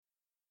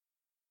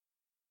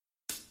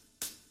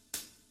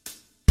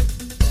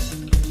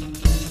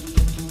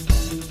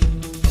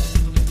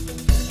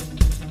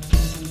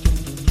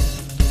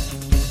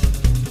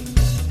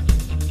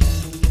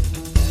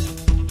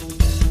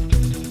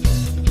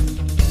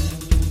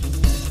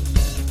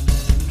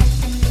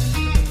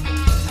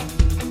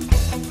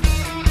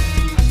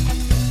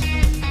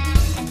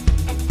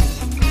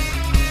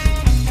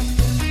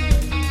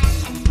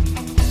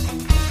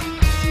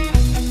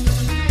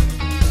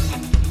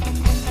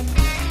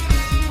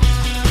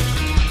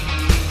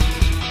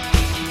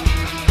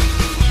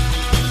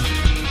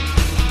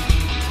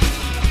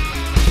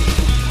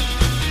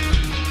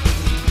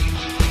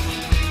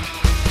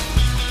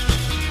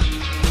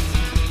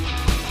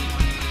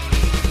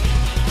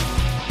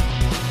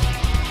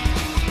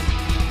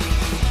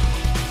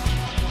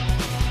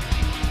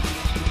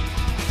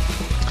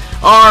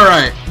All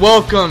right,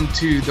 welcome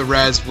to the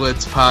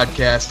RazzBlitz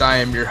podcast. I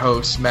am your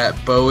host, Matt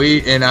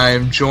Bowie, and I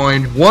am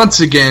joined once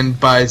again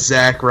by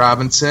Zach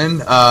Robinson,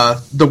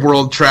 the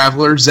world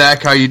traveler.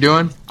 Zach, how you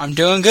doing? I'm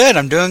doing good.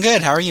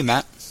 How are you,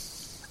 Matt?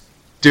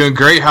 Doing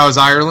great. How was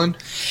Ireland?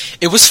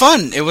 It was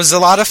fun. It was a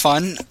lot of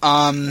fun.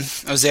 I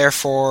was there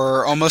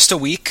for almost a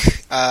week.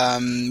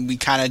 We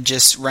kind of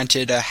just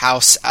rented a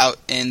house out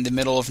in the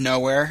middle of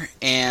nowhere,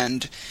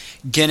 and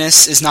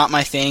Guinness is not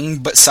my thing,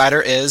 but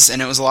cider is,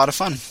 and it was a lot of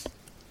fun.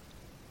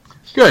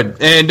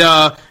 Good. And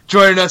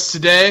joining us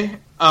today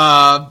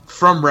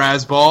from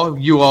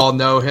RazzBall, you all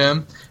know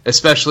him,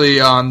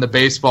 especially on the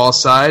baseball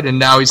side, and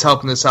now he's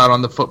helping us out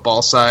on the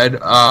football side,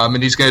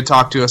 and he's going to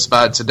talk to us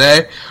about it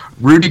today.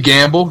 Rudy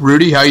Gamble.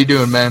 Rudy, how you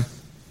doing, man?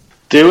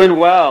 Doing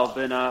well.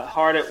 Been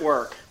hard at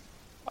work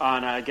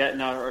on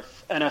getting our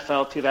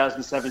NFL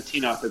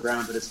 2017 off the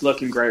ground, but it's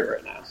looking great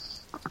right now.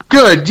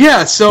 Good.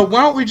 Yeah, so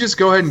why don't we just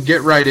go ahead and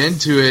get right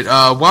into it.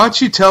 Why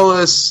don't you tell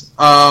us...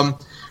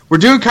 we're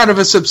doing kind of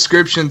a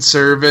subscription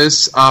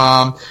service.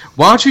 Why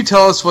don't you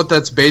tell us what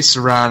that's based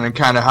around and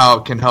kind of how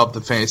it can help the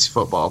fantasy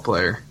football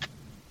player?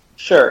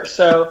 Sure.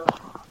 So,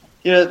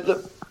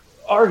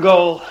 our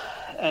goal,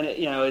 and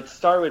it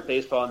started with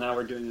baseball, and now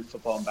we're doing it in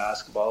football and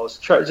basketball, is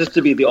just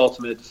to be the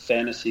ultimate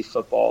fantasy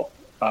football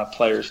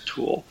player's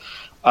tool.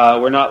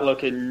 We're not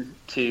looking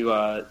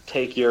to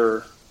take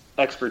your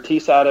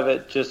expertise out of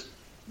it. Just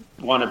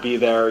want to be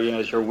there,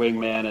 as your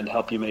wingman and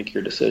help you make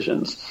your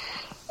decisions.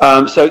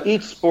 So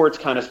each sport's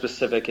kind of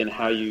specific in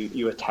how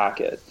you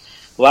attack it.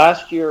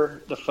 Last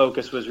year, the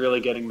focus was really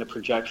getting the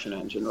projection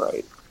engine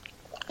right.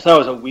 So that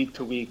was a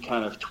week-to-week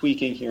kind of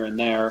tweaking here and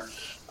there,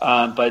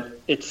 but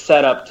it's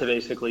set up to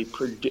basically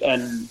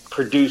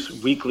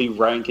produce weekly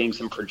rankings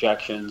and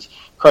projections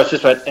across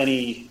just about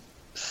any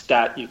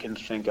stat you can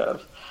think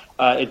of.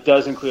 It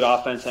does include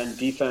offense and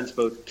defense,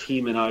 both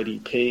team and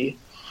IDP.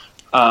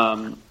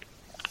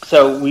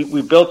 So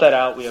we built that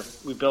out. We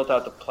built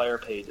out the player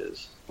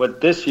pages. What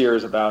this year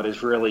is about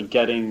is really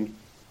getting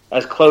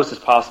as close as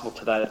possible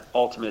to that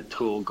ultimate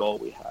tool goal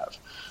we have.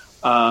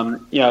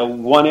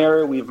 One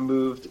area we've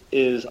moved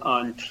is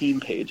on team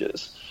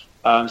pages.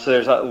 So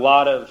there's a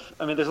lot of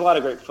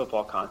great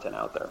football content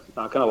out there,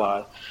 not going to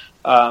lie.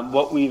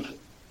 What we've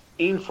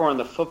aimed for on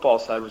the football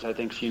side, which I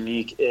think is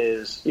unique,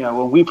 is,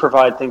 when we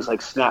provide things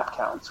like snap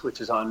counts, which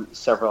is on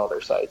several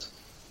other sites,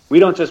 we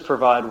don't just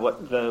provide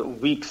what the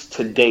weeks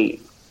to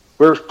date.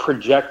 We're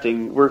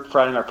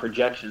providing our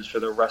projections for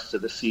the rest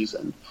of the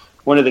season.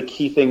 One of the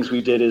key things we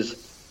did is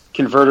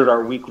converted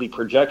our weekly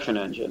projection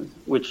engine,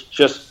 which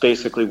just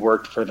basically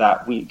worked for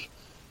that week,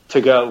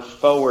 to go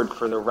forward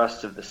for the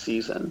rest of the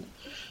season.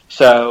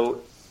 So,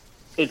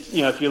 if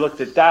you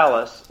looked at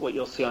Dallas, what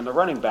you'll see on the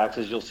running backs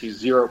is you'll see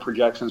zero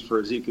projections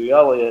for Ezekiel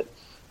Elliott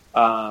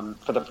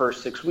for the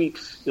first 6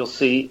 weeks. You'll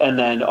see, and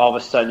then all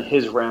of a sudden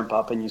his ramp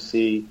up, and you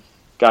see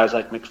guys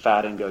like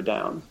McFadden go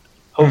down.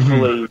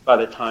 Hopefully, by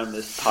the time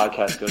this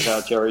podcast goes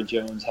out, Jerry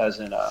Jones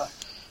hasn't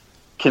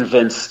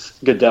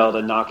convinced Goodell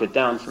to knock it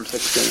down from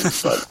 6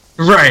 games. But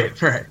right.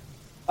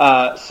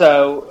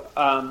 So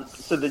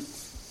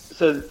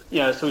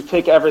we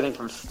take everything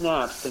from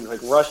snaps, things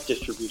like rush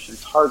distribution,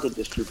 target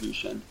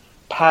distribution,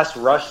 pass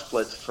rush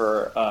splits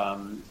for a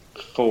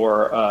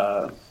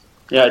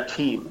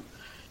team,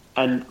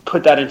 and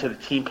put that into the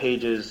team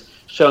pages,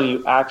 showing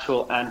you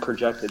actual and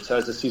projected. So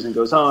as the season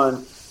goes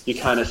on, you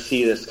kind of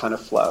see this kind of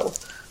flow.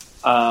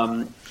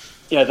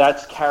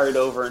 That's carried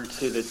over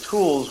into the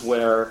tools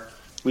where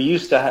we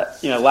used to have,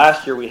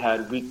 last year we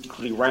had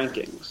weekly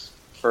rankings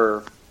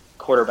for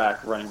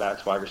quarterback, running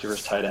backs, wide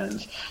receivers, tight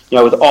ends,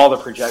 with all the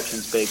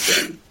projections baked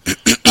in.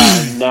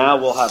 Now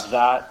we'll have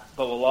that,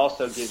 but we'll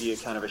also give you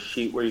kind of a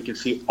sheet where you can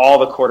see all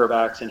the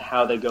quarterbacks and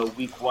how they go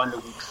week 1 to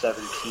week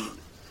 17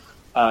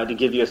 to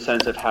give you a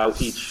sense of how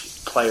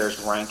each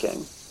player's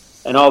ranking.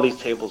 And all these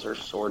tables are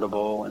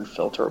sortable and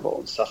filterable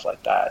and stuff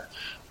like that.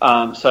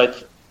 So I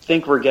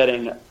think we're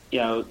getting,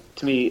 to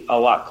me, a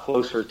lot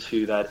closer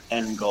to that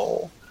end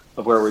goal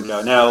of where we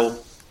go. Now,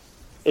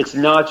 it's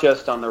not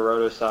just on the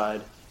Roto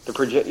side.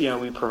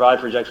 We provide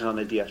projections on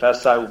the DFS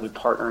side. We'll be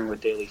partnering with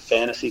Daily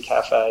Fantasy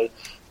Cafe,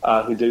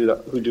 who do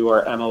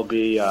our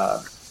MLB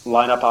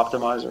lineup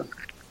optimizer.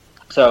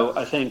 So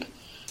I think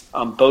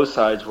on both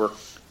sides I'm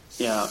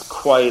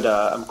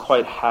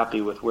quite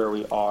happy with where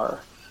we are.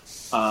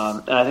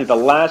 And I think the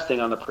last thing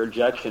on the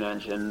projection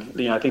engine,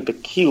 I think the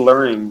key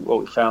learning,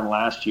 what we found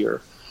last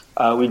year,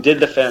 we did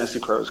the Fantasy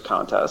Pros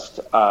contest.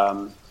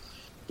 The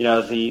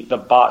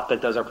bot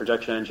that does our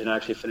projection engine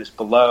actually finished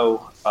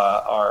below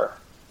our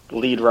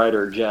lead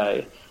writer,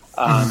 Jay,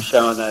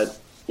 showing that,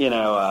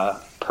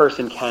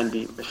 person can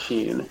beat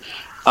machine.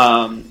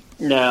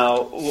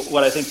 Now,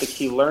 what I think the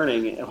key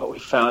learning and what we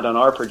found on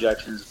our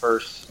projections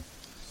versus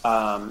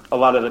a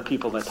lot of the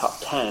people in the top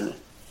 10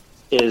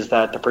 is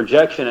that the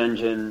projection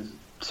engine,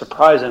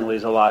 surprisingly,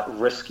 is a lot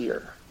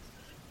riskier.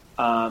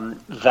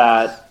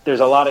 That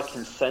there's a lot of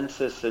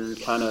consensus and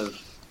kind of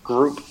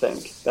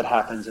groupthink that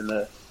happens in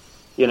the,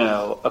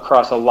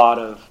 across a lot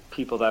of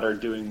people that are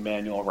doing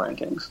manual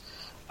rankings.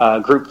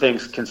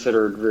 Groupthink's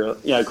considered real.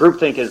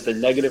 Groupthink is the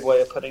negative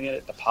way of putting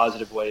it. The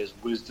positive way is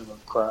wisdom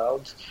of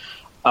crowds.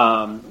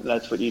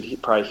 That's what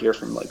you'd probably hear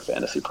from like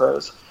fantasy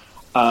pros.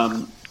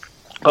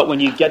 But when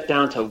you get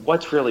down to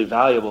what's really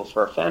valuable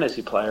for a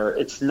fantasy player,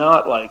 it's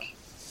not like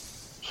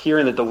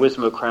hearing that the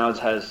wisdom of crowds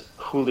has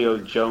Julio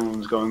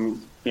Jones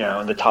going,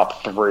 in the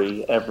top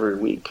 3 every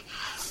week.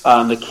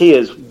 The key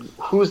is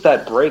who's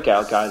that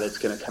breakout guy that's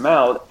going to come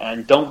out,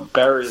 and don't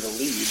bury the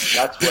lead.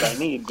 That's what I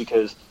need,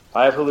 because if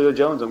I have Julio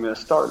Jones, I'm going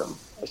to start him,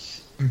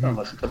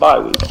 unless it's a bye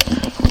week.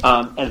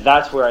 And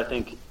that's where I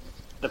think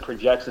the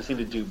projections seem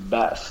to do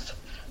best,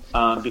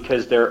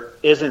 because there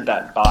isn't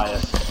that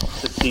bias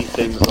to see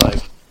things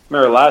like,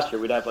 remember last year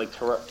we'd have like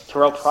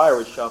Terrell Pryor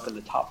would show up in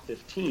the top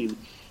 15,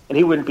 and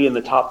he wouldn't be in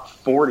the top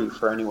 40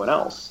 for anyone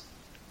else.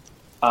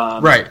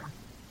 Right.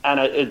 And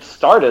it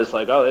started as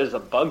like, oh, there's a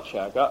bug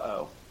check,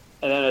 uh-oh.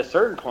 And then at a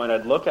certain point,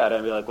 I'd look at it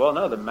and be like, well,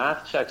 no, the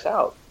math checks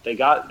out. They're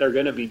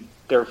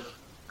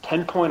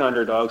 10-point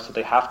underdogs, so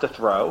they have to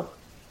throw,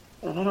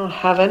 and they don't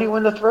have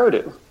anyone to throw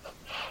to.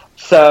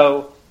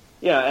 So,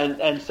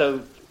 and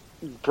so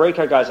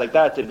breakout guys like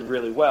that did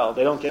really well.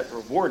 They don't get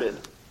rewarded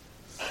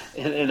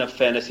in a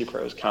Fantasy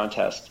Pros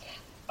contest.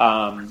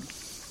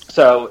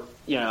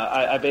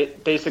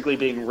 Basically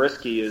being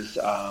risky is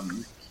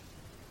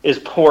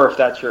poor if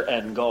that's your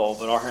end goal,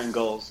 but our end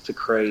goal is to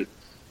create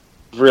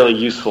really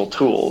useful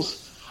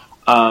tools.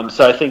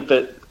 So I think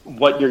that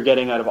what you're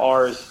getting out of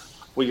ours,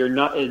 what you're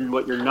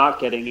not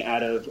getting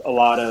out of a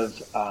lot of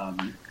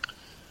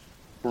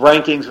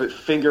rankings with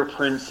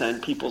fingerprints and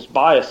people's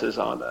biases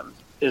on them,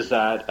 is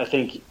that I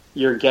think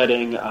you're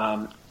getting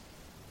a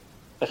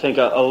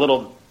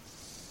little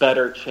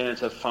better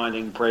chance of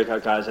finding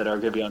breakout guys that are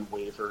going to be on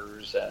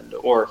waivers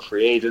or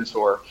free agents,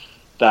 or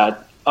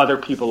that other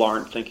people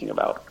aren't thinking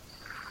about.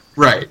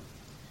 Right.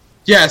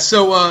 Yeah,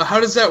 so how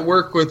does that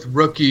work with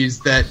rookies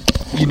that,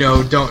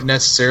 don't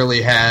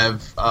necessarily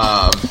have,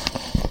 kind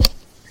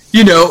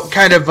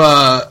of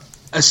a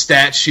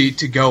stat sheet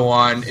to go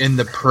on in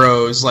the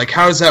pros? Like,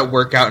 how does that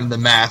work out in the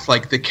math?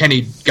 Like the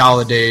Kenny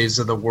Galladays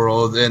of the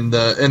world and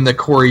the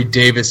Corey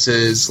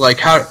Davises. Like,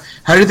 how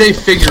do they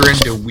figure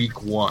into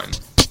week 1?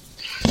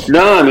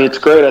 No, I mean, it's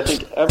great. I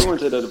think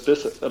everyone's at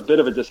a bit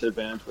of a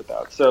disadvantage with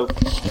that. So,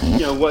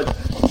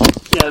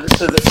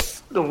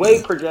 the way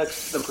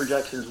the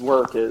projections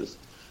work is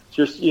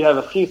you have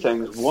a few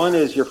things. One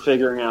is you're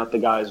figuring out the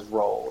guy's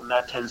role, and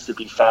that tends to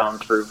be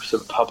found through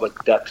some public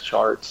depth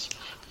charts,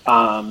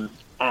 and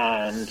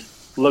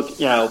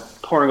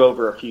pouring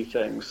over a few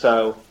things.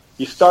 So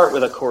you start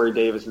with a Corey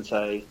Davis and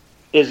say,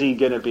 is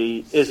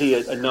he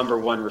a number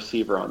 1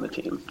 receiver on the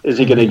team? Is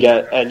he going to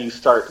get, and you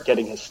start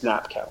getting his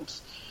snap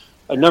counts.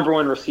 A number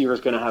 1 receiver is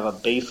going to have a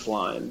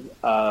baseline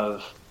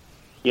of,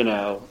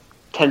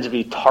 tend to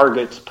be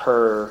targets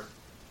per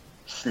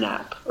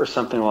snap or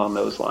something along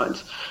those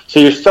lines. So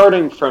you're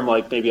starting from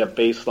like maybe a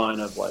baseline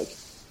of like,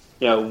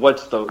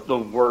 what's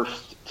the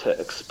worst to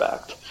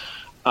expect.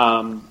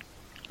 And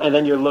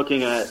then you're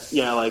looking at,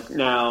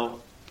 now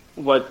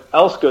what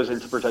else goes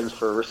into projections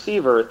for a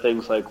receiver,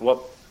 things like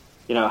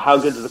how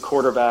good is the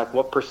quarterback,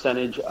 what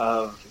percentage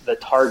of the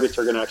targets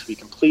are going to actually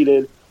be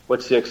completed,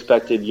 what's the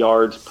expected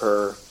yards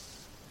per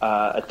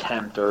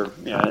attempt, or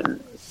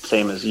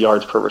same as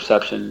yards per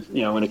reception,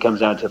 when it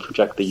comes down to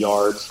project the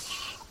yards,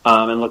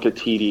 and look at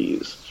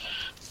TDs.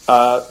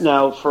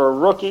 Now for a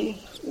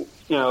rookie,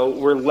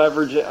 I'm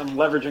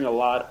leveraging a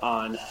lot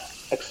on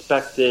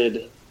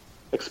expected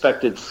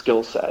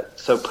skill set.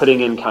 So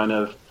putting in kind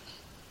of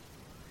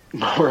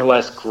more or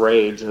less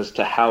grades as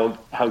to how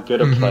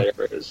good a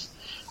player is.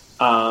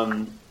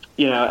 I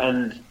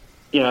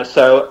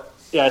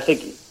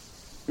think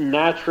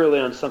naturally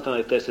on something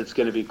like this, it's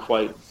going to be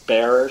quite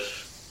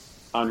bearish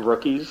on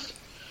rookies.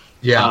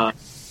 Yeah.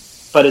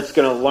 But it's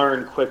going to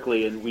learn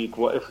quickly in week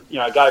 1. If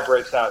a guy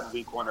breaks out in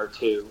week 1 or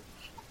 2,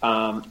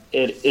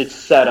 it's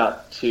set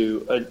up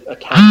to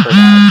account for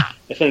that.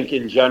 I think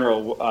in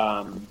general,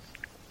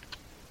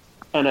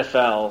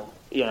 NFL,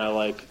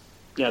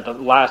 the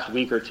last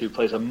week or 2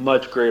 plays a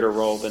much greater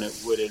role than it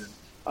would in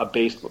a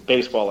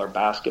baseball or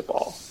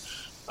basketball.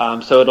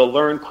 So it'll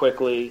learn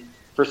quickly.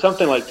 For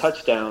something like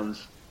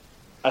touchdowns,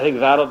 I think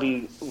that'll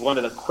be one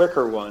of the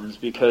quicker ones,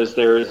 because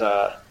there's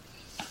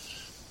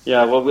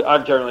what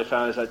I've generally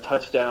found is that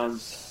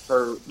touchdowns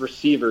for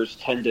receivers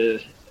tend to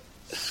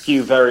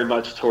skew very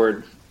much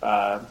toward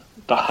the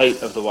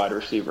height of the wide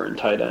receiver and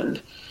tight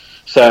end.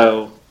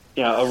 So,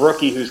 a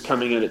rookie who's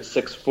coming in at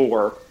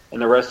 6'4",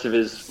 and the rest of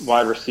his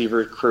wide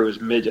receiver crew is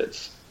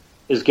midgets,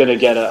 is going to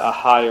get a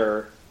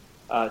higher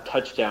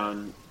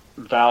touchdown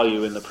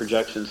value in the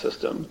projection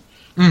system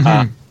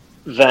than,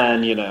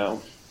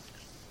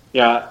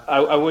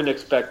 I wouldn't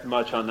expect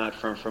much on that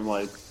from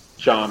like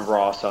John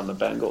Ross on the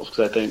Bengals,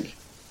 because I think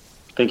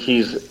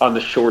he's on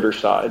the shorter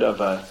side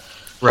of a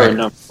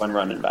number 1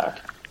 running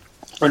back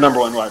or number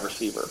 1 wide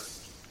receiver.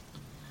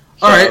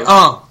 So, all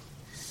right.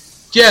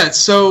 Yeah.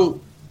 So,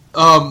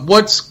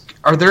 what's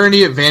are there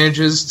any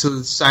advantages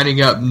to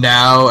signing up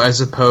now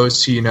as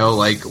opposed to,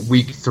 like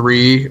week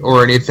 3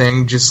 or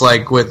anything, just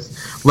like with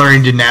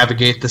learning to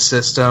navigate the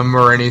system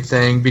or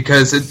anything?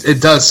 Because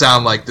it does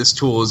sound like this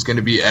tool is going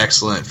to be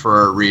excellent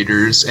for our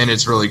readers, and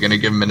it's really going to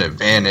give them an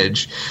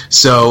advantage.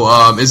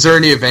 So is there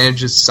any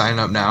advantages to sign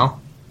up now?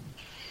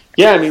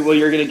 Yeah, well,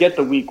 you're going to get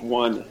the week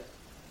 1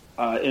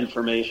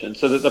 information,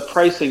 so that the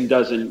pricing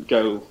doesn't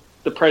go.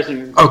 The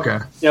pricing, okay.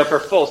 For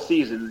full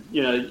season,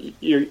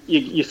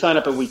 you sign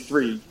up at week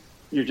 3.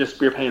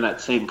 You're paying that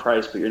same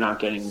price, but you're not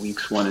getting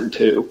weeks 1 and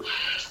 2.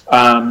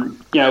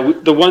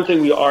 The one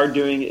thing we are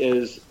doing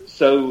is,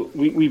 so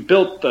we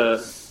built the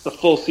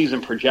full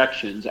season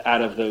projections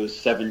out of those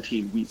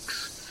 17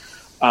 weeks.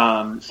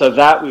 So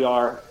that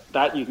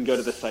you can go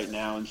to the site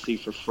now and see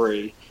for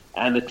free.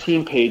 And the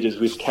team pages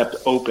we've kept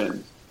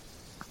open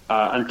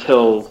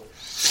until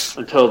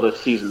the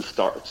season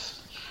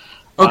starts.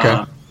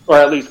 Okay. Or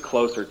at least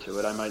closer to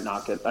it. I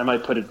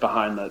might put it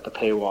behind the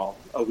paywall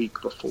a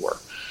week before.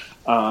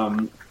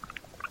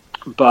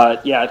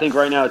 But yeah, I think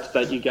right now it's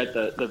that you get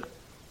the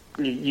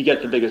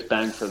biggest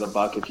bang for the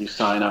buck if you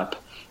sign up,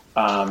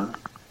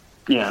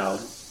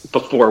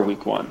 before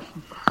week 1.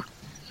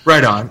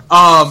 Right on.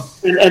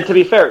 And to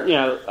be fair,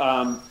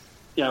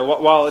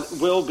 while it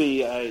will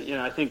be,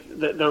 I think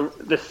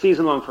the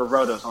season long for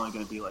Roto is only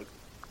going to be like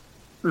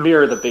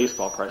mirror the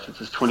baseball price,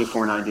 which is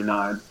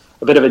 $24.99.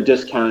 A bit of a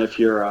discount if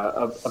you're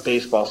a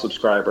baseball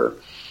subscriber.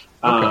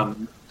 Okay.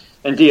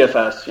 And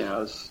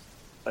DFS, is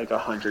like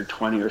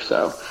 $120 or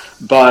so.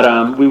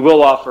 But we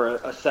will offer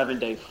a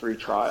 7-day free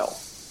trial.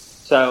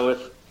 So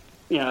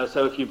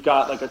if you've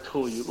got like a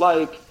tool you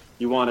like,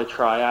 you want to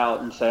try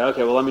out and say,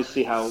 okay, well, let me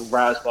see how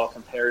RazzBall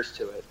compares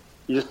to it.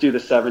 You just do the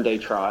 7-day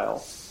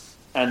trial,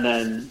 and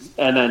then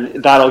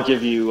that'll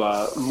give you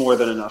more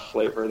than enough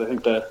flavor. I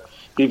think if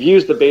you've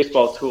used the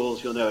baseball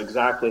tools, you'll know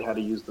exactly how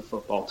to use the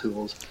football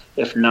tools.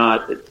 If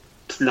not,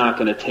 it's not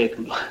going to take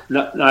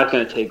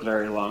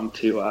very long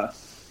to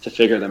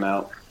figure them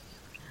out.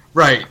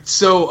 Right.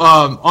 So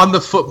on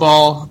the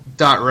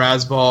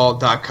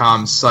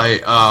football.razzball.com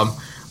site,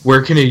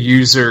 where can a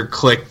user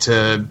click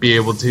to be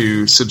able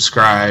to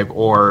subscribe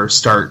or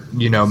start,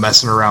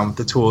 messing around with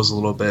the tools a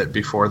little bit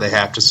before they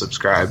have to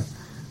subscribe?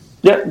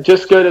 Yeah,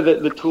 just go to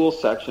the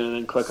tools section and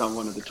then click on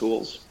one of the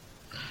tools.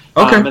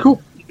 Okay,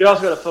 cool. You can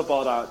also go to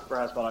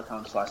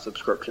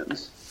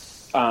football.razzball.com/subscriptions.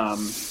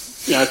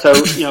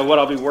 What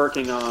I'll be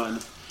working on,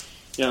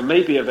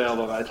 may be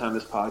available by the time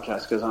this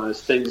podcast goes on,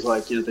 is things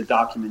like, the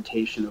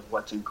documentation of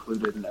what's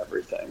included and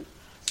everything.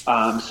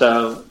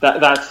 So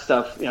that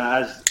stuff,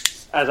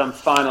 as I'm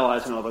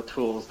finalizing all the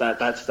tools,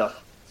 that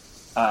stuff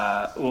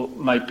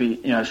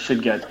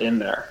should get in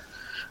there.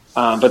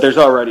 But there's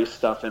already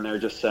stuff in there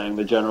just saying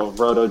the general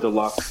Roto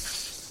Deluxe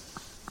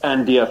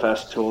and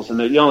DFS tools, and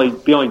the only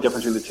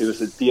difference between the two is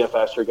that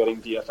DFS, you're getting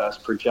DFS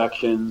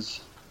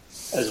projections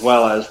as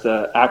well as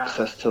the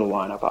access to the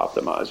lineup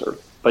optimizer.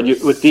 But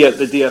with the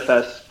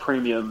DFS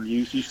premium,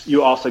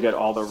 you also get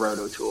all the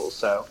Roto tools.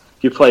 So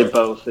if you play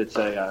both, it's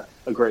a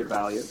great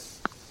value.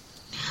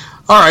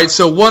 All right,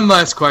 so one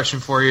last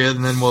question for you,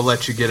 and then we'll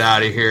let you get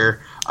out of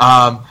here.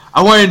 I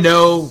want to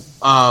know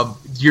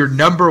your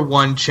number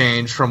one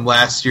change from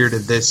last year to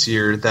this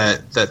year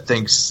that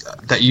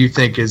you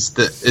think is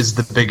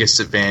the biggest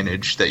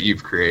advantage that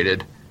you've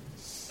created.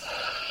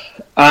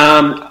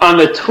 On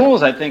the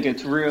tools, I think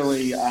it's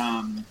really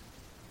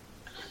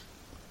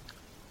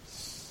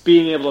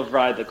being able to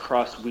provide the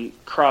cross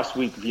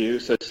week view.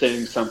 So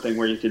seeing something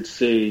where you could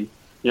see,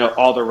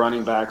 all the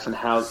running backs and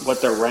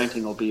what their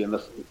ranking will be in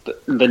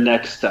the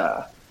next,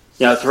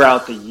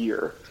 throughout the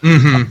year.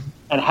 Mm-hmm.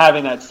 And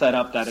having that set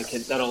up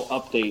that'll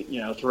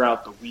update,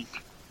 throughout the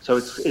week. So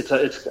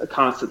it's a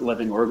constant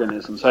living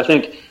organism. So I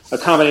think a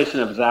combination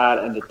of that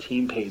and the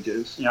team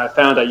pages. I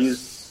found I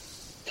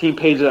used team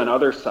pages on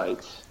other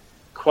sites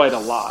quite a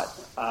lot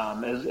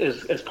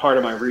as part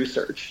of my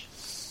research.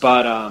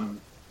 But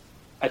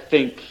I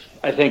think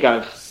I've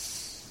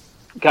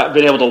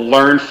been able to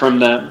learn from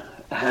them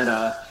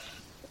and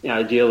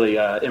ideally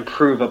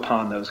improve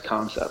upon those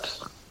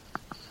concepts.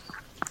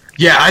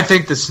 Yeah, I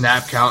think the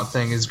snap count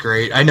thing is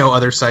great. I know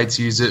other sites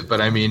use it,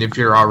 but I mean, if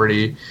you're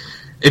already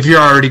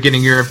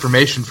getting your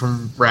information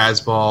from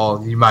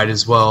RazzBall, you might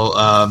as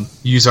well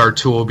use our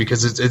tool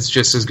because it's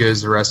just as good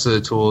as the rest of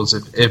the tools,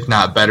 if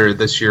not better.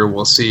 This year,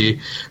 we'll see.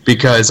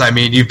 Because I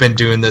mean, you've been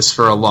doing this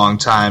for a long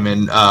time,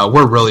 and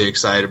we're really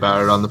excited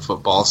about it on the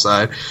football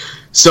side.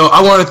 So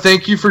I want to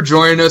thank you for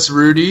joining us,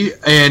 Rudy.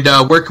 And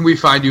where can we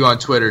find you on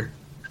Twitter?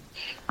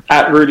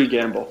 At Rudy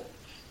Gamble.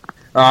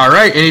 All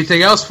right.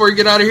 Anything else before you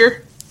get out of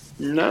here?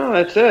 No,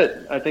 that's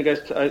it. I think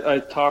I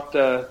talked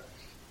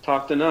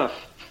enough.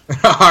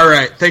 All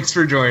right. Thanks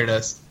for joining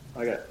us.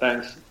 Okay,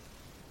 thanks.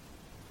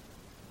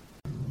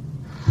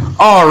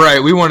 All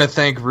right. We want to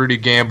thank Rudy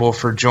Gamble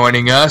for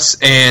joining us.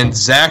 And,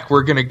 Zach,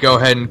 we're going to go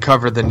ahead and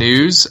cover the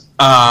news.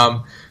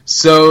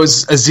 So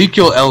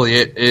Ezekiel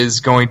Elliott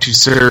is going to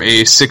serve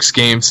a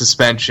 6-game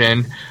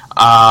suspension.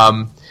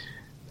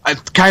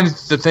 kind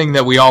of the thing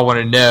that we all want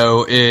to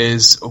know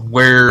is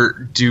where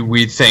do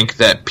we think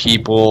that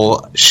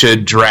people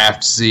should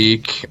draft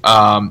Zeke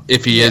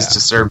if he is to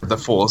serve the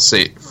full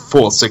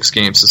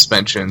 6-game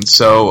suspension.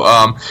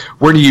 So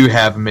where do you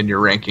have him in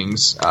your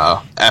rankings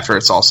after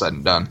it's all said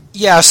and done?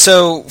 Yeah,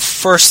 so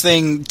first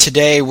thing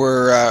today,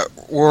 we're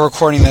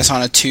recording this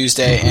on a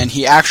Tuesday, and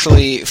he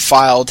actually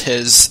filed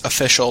his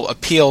official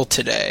appeal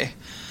today.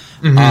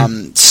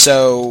 Mm-hmm.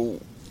 So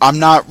I'm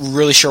not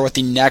really sure what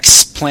the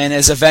next plan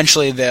is.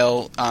 Eventually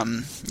they'll,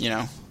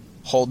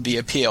 hold the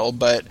appeal,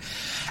 but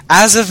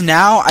as of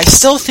now, I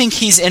still think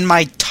he's in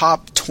my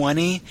top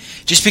 20,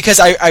 just because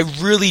I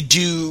really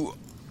do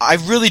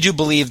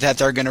believe that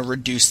they're going to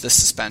reduce the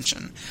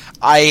suspension.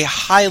 I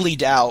highly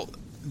doubt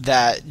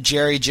that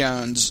Jerry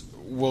Jones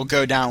will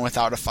go down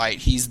without a fight.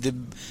 He's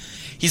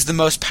the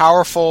most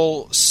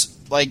powerful,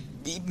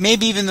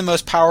 maybe even the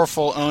most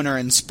powerful owner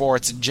in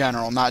sports in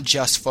general, not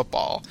just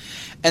football.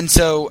 And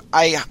so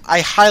I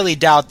highly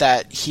doubt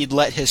that he'd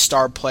let his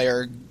star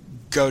player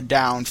go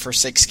down for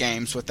 6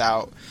 games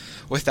without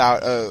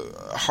a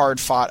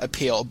hard-fought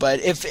appeal. But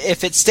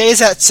if it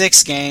stays at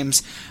 6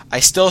 games, I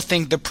still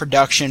think the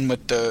production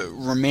with the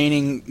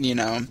remaining,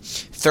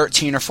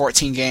 13 or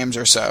 14 games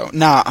or so.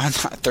 Not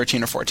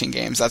 13 or 14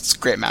 games. That's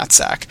great math,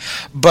 Zach.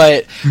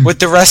 But with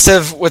the rest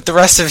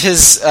of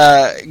his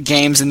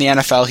games in the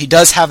NFL, he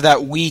does have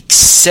that week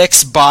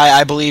 6 bye,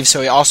 I believe.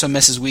 So he also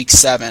misses week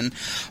 7.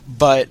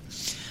 But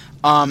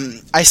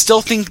I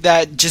still think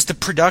that just the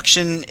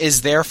production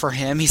is there for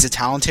him. He's a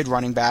talented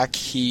running back.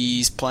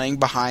 He's playing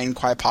behind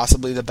quite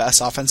possibly the best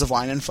offensive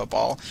line in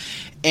football.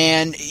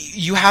 And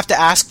you have to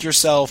ask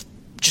yourself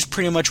just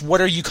pretty much, what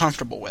are you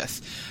comfortable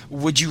with?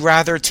 Would you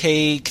rather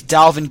take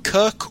Dalvin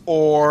Cook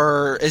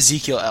or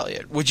Ezekiel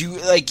Elliott? Would you,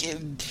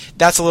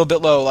 that's a little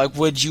bit low.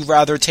 Would you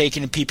rather take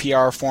in a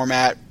PPR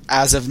format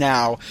as of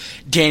now,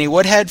 Danny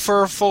Woodhead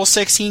for a full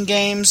 16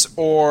 games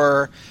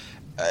or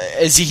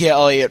Ezekiel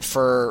Elliott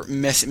for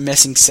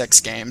missing 6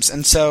 games?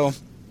 And so,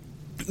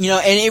 and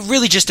it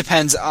really just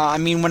depends.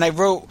 When I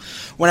wrote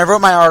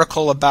my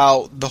article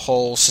about the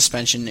whole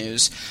suspension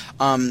news,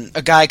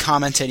 a guy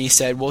commented. He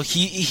said, "Well,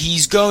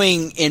 he's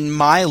going in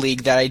my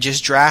league that I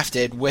just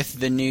drafted with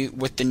the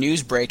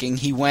news breaking.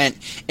 He went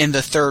in the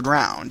 3rd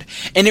round,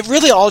 and it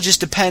really all just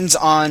depends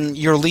on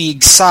your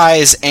league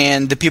size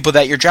and the people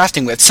that you're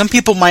drafting with. Some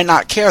people might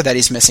not care that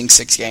he's missing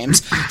 6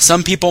 games.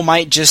 Some people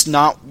might just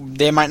not.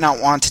 They might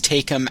not want to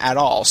take him at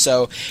all.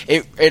 So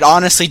it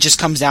honestly just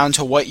comes down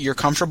to what you're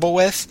comfortable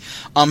with.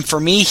 For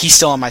me, he's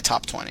still in my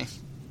top 20.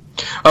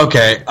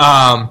 Okay.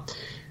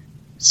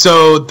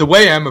 So the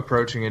way I'm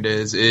approaching it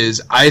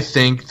is I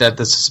think that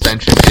the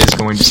suspension is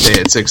going to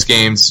stay at 6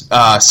 games,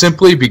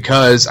 simply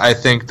because I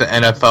think the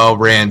NFL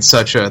ran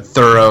such a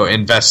thorough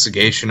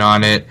investigation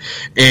on it,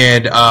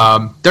 and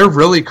they're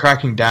really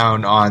cracking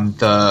down on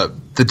the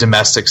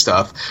domestic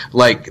stuff.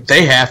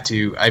 They have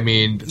to.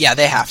 Yeah,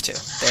 they have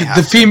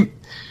to.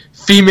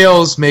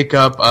 Females make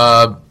up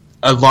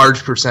a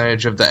large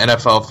percentage of the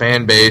NFL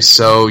fan base,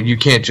 so you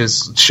can't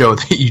just show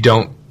that you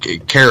don't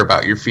care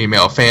about your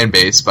female fan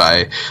base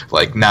by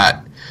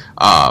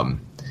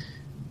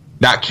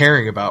not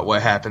caring about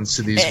what happens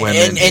to these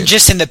women. And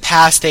just in the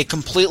past, they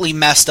completely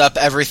messed up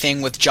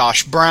everything with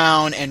Josh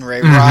Brown and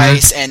Ray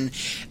Rice. And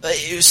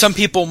some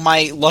people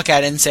might look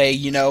at it and say,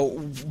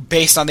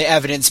 based on the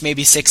evidence,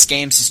 maybe 6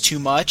 games is too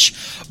much.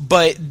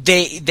 But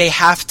they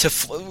have to.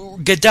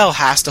 Goodell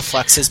has to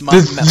flex his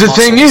muscles. The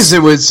thing is,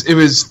 it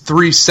was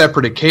 3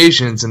 separate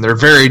occasions, and they're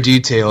very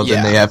detailed,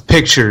 and they have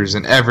pictures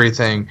and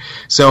everything.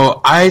 So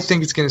I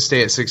think it's going to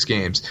stay at 6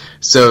 games.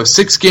 So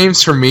 6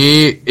 games for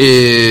me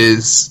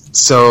is.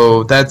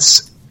 So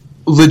that's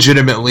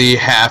legitimately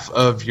half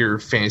of your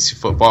fantasy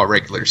football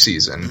regular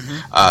season,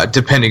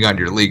 depending on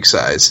your league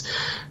size.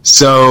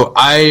 So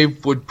I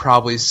would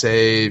probably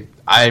say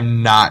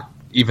I'm not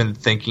even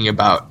thinking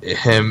about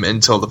him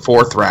until the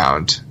 4th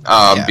round.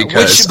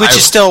 Because which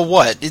is still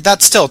what?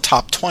 That's still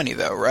top 20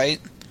 though, right?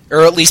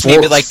 Or at least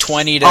maybe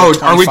 20 to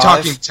 25. Are we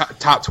talking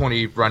top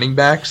 20 running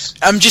backs?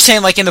 I'm just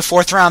saying, in the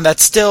 4th round,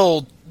 that's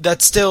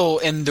still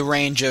in the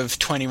range of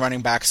 20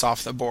 running backs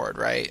off the board,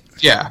 right?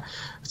 Yeah.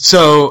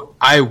 So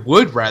I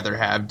would rather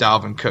have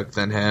Dalvin Cook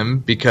than him,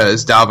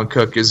 because Dalvin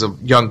Cook is a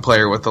young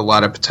player with a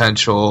lot of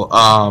potential.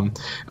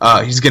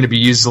 He's going to be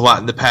used a lot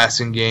in the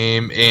passing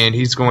game, and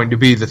he's going to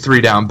be the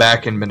 3-down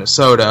back in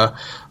Minnesota.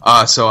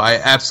 So I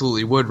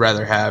absolutely would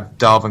rather have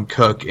Dalvin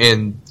Cook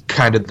in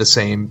kind of the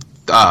same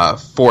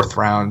 4th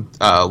round,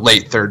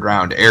 late 3rd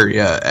round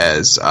area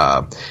as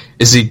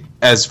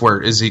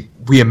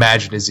we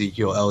imagine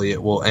Ezekiel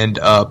Elliott will end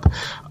up.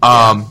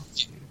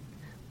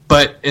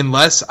 But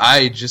unless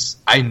I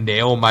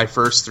nail my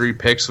first 3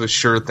 picks with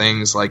sure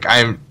things,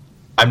 I'm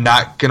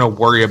not gonna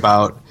worry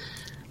about.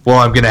 Well,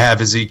 I'm gonna have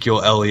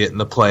Ezekiel Elliott in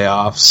the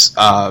playoffs.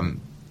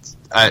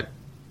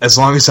 as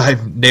long as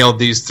I've nailed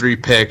these 3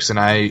 picks and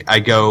I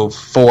go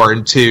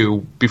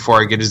 4-2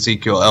 before I get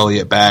Ezekiel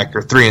Elliott back,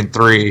 or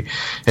 3-3,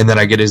 and then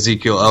I get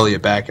Ezekiel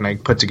Elliott back and I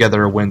put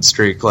together a win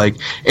streak. Like,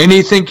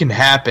 anything can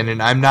happen,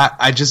 and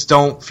I just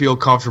don't feel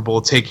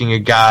comfortable taking a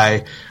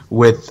guy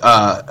with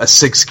a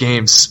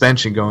 6-game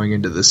suspension going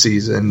into the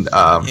season.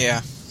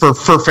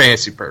 For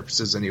fantasy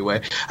purposes,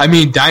 anyway. I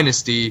mean,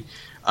 Dynasty.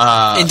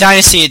 In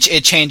Dynasty,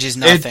 it changes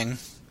nothing.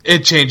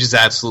 It changes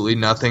absolutely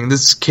nothing.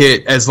 This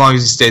kid, as long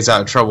as he stays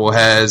out of trouble,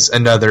 has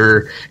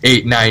another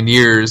 8-9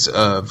 years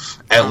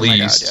of at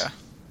least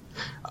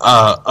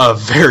a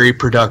very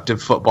productive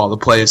football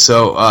to play.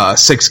 So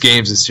 6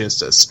 games is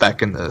just a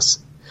speck in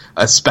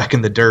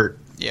the dirt.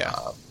 Yeah.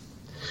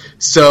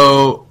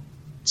 So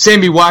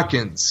Sammy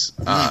Watkins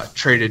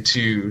traded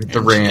to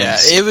the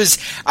Rams. Yeah, it was.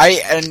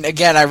 And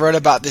again, I wrote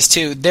about this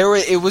too.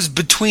 It was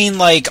between,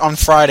 like, on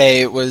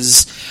Friday. It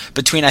was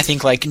between, I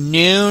think, like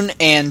noon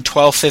and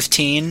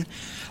 12:15.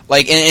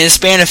 Like, in a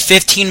span of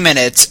 15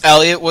 minutes,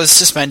 Elliott was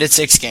suspended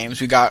 6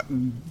 games. We got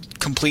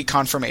complete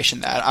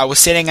confirmation that. I was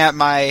sitting at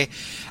I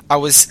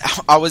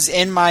was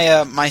in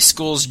my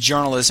school's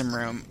journalism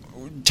room,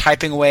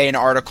 typing away an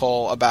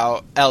article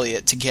about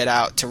Elliott to get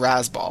out to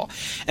RazzBall.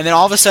 And then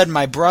all of a sudden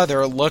my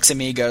brother looks at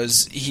me and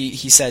goes,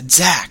 he said,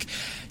 "Zach,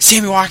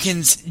 Sammy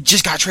Watkins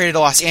just got traded to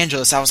Los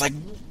Angeles." I was like,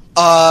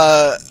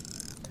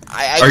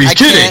 are you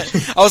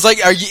kidding? I was like,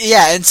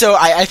 yeah. And so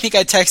I think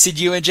I texted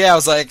you and Jay. I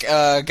was like,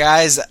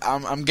 guys,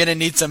 I'm going to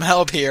need some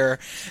help here.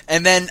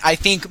 And then I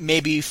think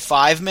maybe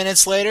 5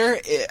 minutes later,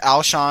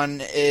 Jordan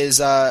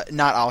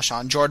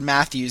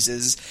Matthews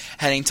is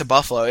heading to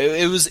Buffalo.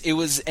 It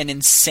was an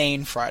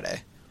insane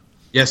Friday.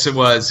 Yes, it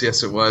was.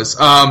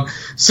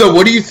 So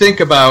what do you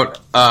think about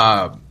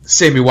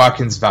Sammy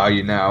Watkins'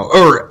 value now?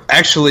 Or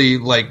actually,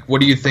 like,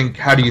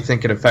 how do you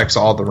think it affects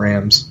all the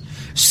Rams?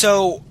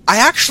 So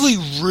I actually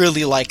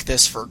really like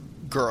this for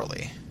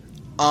Gurley.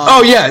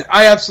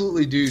 I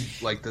absolutely do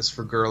like this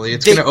for Gurley.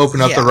 It's going to open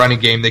up the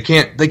running game. They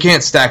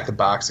can't stack the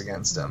box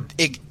against him.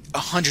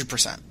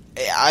 100%.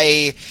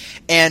 I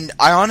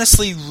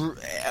honestly,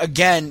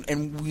 again,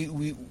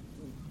 and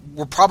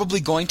we're probably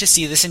going to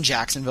see this in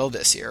Jacksonville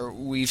this year.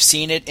 We've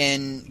seen it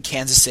in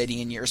Kansas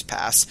City in years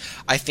past.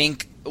 I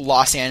think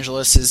Los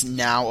Angeles is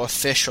now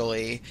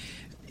officially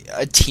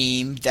a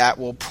team that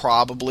will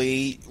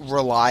probably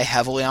rely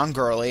heavily on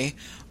Gurley,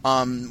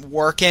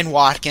 work in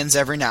Watkins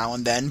every now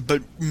and then,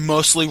 but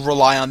mostly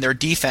rely on their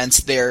defense.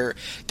 Their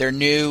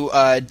new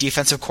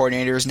defensive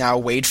coordinator is now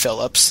Wade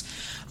Phillips,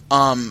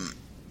 and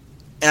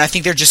I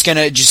think they're just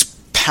gonna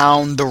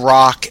pound the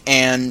rock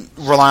and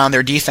rely on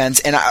their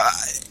defense.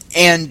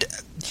 And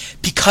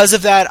because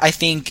of that, I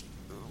think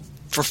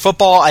for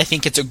football, I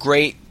think it's a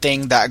great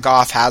thing that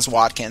Goff has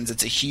Watkins.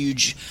 It's a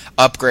huge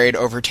upgrade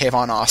over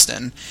Tavon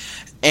Austin.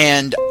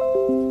 And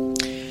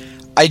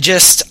I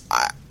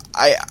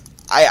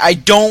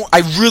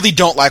really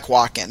don't like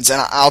Watkins,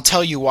 and I'll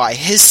tell you why.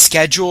 His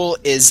schedule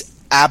is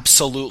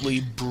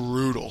absolutely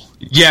brutal.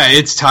 Yeah,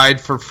 it's tied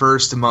for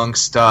first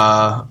amongst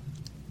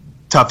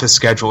toughest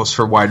schedules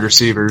for wide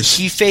receivers.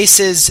 He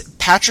faces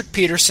Patrick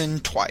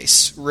Peterson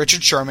twice,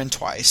 Richard Sherman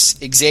twice,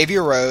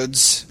 Xavier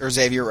Rhodes,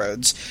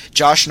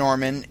 Josh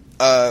Norman,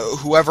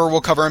 whoever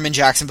will cover him in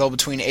Jacksonville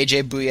between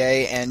AJ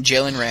Bouye and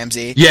Jalen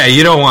Ramsey. Yeah,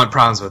 you don't want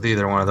problems with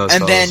either one of those.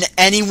 And then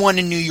anyone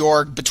in New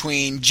York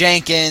between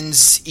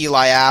Jenkins,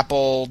 Eli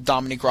Apple,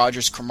 Dominique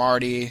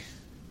Rodgers-Cromartie.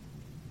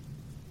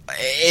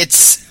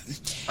 It's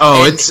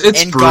brutal.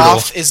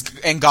 Goff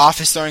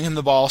is throwing him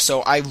the ball.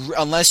 So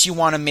unless you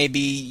want to maybe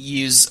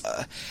use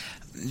a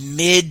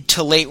mid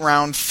to late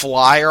round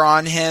flyer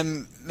on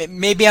him,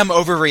 maybe I'm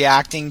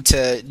overreacting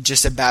to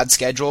just a bad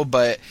schedule.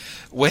 But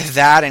with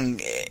that, and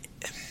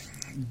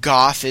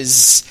Goff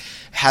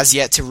has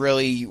yet to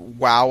really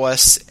wow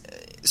us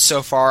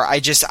so far.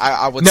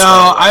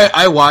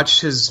 I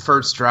watched his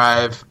first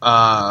drive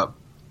of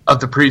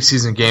the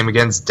preseason game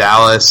against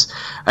Dallas.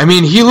 I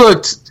mean, he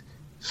looked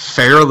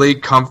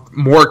fairly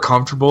more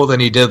comfortable than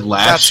he did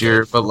last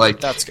year, but like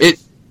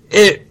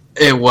it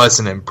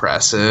wasn't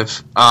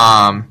impressive.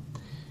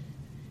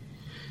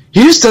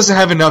 He just doesn't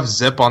have enough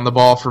zip on the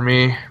ball for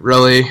me,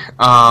 really.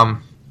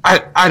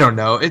 I don't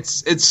know.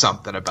 It's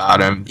something about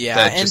him. Yeah,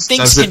 and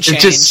things can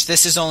change.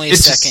 This is only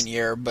his second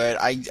year,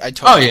 but I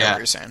totally know what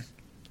you're saying.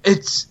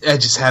 I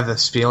just have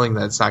this feeling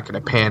that it's not going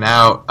to pan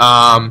out.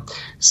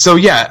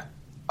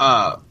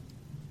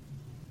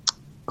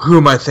 Who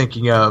am I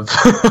thinking of?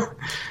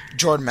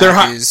 Jordan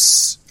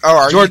Matthews.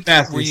 Jordan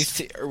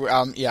Matthews.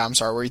 I'm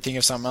sorry. Were you thinking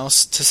of something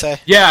else to say?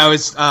 Yeah, it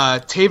was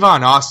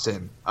Tavon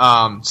Austin.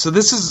 So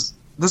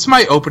this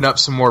might open up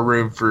some more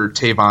room for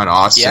Tavon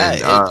Austin.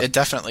 Yeah, it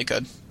definitely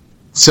could.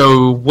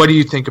 So what do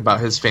you think about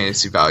his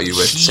fantasy value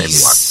with Sammy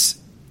Watkins?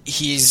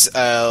 He's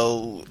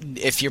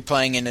if you're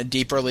playing in a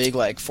deeper league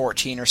like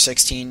 14 or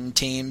 16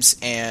 teams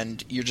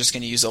and you're just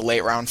going to use a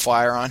late round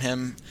flyer on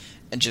him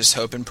and just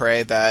hope and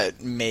pray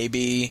that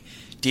maybe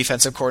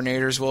defensive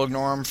coordinators will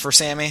ignore him for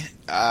Sammy.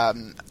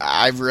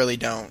 I really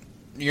don't.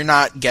 You're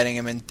not getting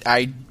him in.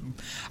 I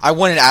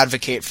wouldn't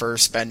advocate for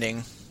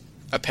spending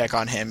a pick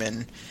on him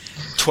in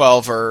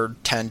 12 or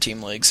 10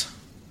 team leagues.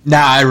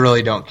 Nah, I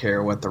really don't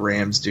care what the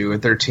Rams do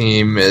with their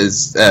team.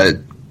 Is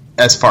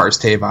as far as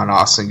Tavon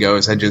Austin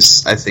goes,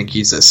 I think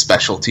he's a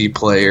specialty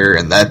player,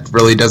 and that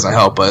really doesn't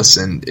help us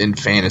in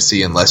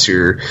fantasy unless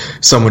you're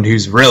someone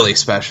who's really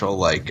special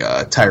like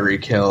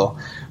Tyreek Hill.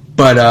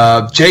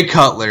 But Jay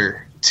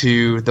Cutler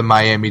to the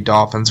Miami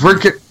Dolphins.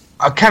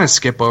 I'll kind of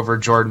skip over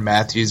Jordan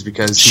Matthews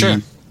because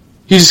he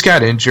just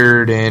got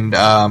injured, and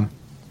I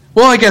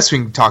guess we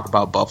can talk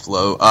about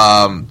Buffalo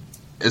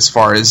as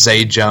far as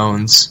Zay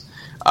Jones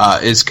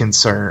is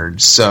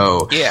concerned.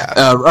 So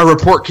a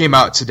report came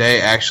out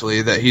today,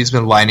 actually, that he's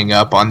been lining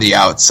up on the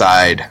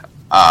outside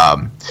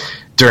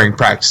during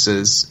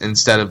practices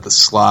instead of the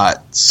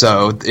slot.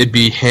 So it'd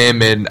be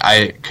him and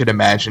I could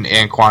imagine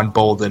Anquan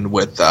Bolden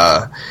with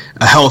a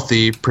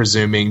healthy,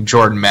 presuming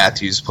Jordan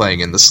Matthews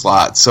playing in the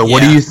slot. So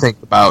what do you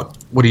think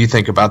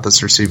about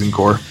this receiving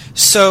core?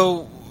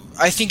 So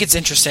I think it's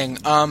interesting.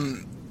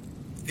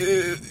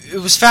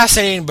 It was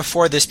fascinating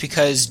before this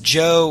because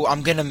Joe,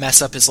 I'm going to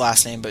mess up his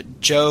last name,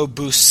 but Joe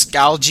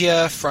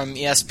Buscaglia from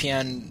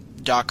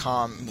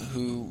ESPN.com,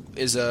 who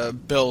is a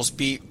Bills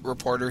beat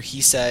reporter,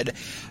 he said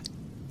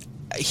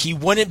he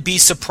wouldn't be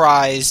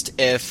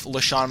surprised if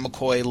LaShawn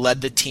McCoy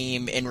led the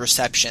team in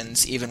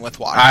receptions, even with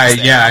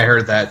Watkins. I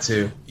heard that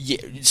too. Yeah,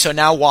 so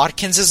now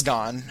Watkins is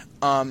gone.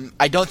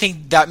 I don't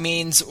think that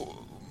means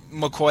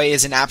McCoy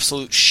is an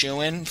absolute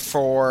shoo-in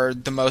for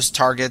the most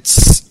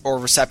targets or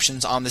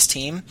receptions on this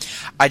team.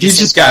 He's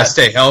just got to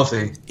stay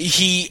healthy.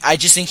 I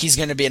just think he's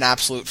going to be an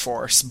absolute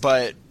force,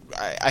 but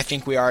I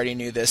think we already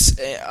knew this.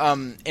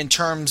 In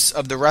terms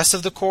of the rest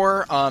of the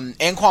core,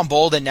 Anquan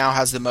Bolden now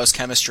has the most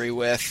chemistry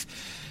with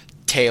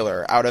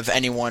Taylor out of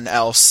anyone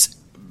else,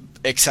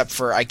 except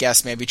for, I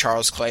guess, maybe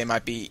Charles Clay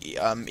might be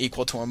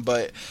equal to him.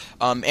 But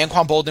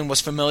Anquan Bolden was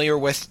familiar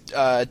with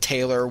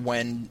Taylor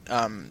when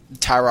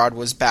Tyrod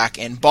was back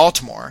in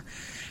Baltimore.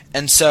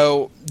 And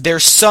so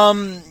there's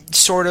some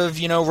sort of,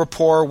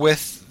 rapport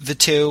with the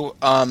two.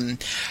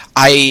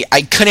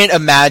 I couldn't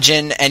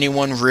imagine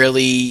anyone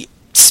really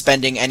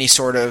spending any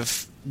sort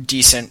of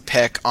decent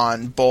pick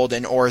on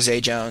Bolden or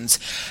Zay Jones.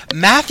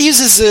 Matthews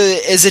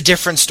is a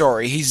different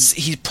story.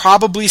 He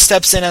probably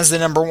steps in as the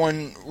number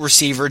one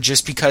receiver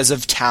just because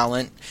of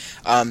talent.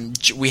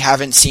 We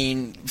haven't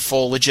seen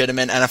full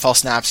legitimate NFL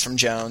snaps from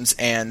Jones,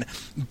 and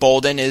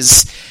Bolden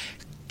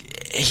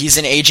he's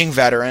an aging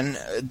veteran,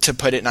 to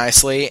put it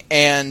nicely,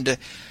 and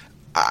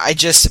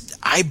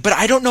but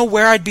I don't know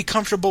where I'd be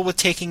comfortable with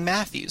taking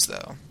Matthews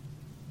though.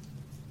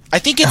 I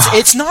think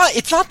it's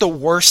not the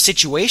worst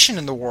situation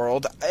in the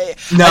world. I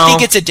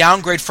think it's a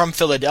downgrade from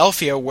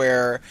Philadelphia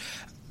where.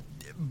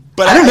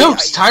 But I don't know.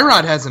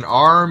 Tyrod has an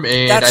arm,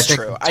 and I think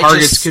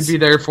targets could be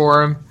there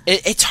for him.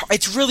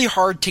 It's really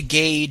hard to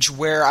gauge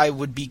where I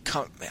would be.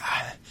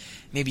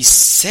 Maybe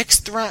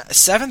 6th round,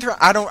 7th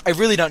round. I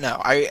really don't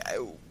know.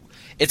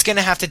 It's going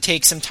to have to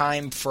take some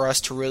time for us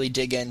to really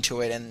dig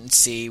into it and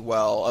see.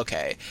 Well,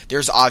 okay,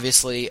 there's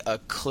obviously a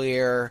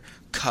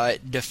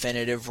clear-cut,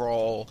 definitive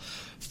role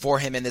for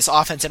him in this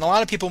offense, and a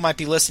lot of people might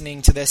be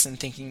listening to this and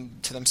thinking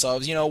to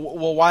themselves,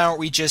 well, why aren't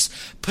we just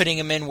putting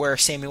him in where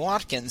Sammy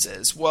Watkins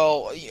is?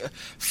 Well,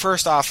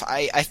 first off,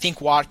 I think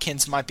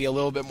Watkins might be a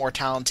little bit more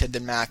talented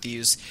than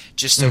Matthews,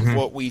 just of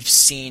what we've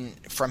seen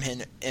from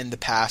him in the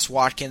past.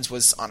 Watkins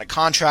was on a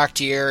contract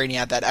year, and he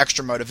had that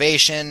extra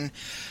motivation.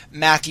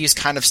 Matthews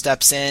kind of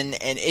steps in,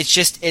 and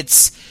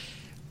it's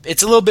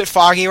a little bit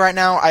foggy right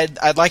now.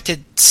 I'd like to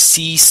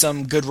see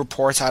some good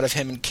reports out of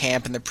him in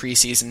camp in the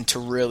preseason to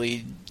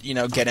really,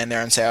 get in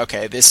there and say,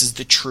 okay, this is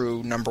the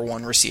true number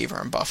one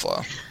receiver in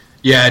Buffalo.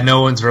 Yeah,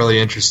 no one's really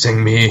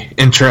interesting me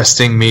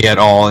at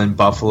all in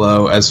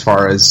Buffalo as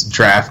far as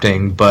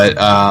drafting, but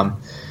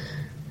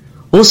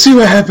we'll see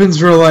what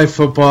happens real life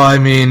football. I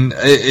mean,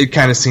 it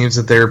kind of seems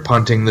that they're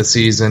punting the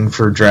season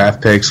for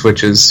draft picks,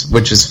 which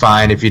is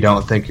fine if you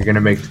don't think you're going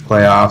to make the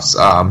playoffs.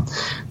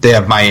 They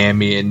have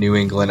Miami and New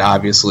England,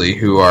 obviously,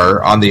 who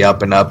are on the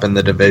up and up in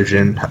the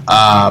division.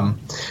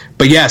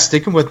 But yeah,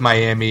 sticking with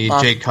Miami,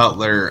 Jay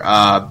Cutler,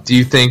 do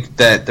you think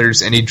that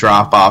there's any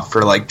drop off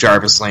for like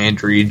Jarvis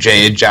Landry,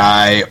 Jay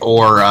Ajayi,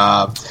 or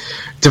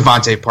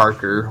Devontae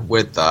Parker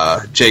with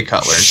Jay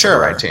Cutler instead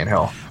of Ryan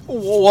Tannehill?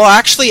 Well,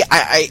 actually,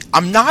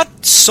 I'm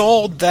not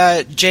sold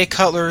that Jay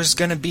Cutler is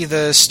going to be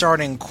the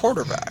starting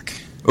quarterback.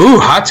 Ooh,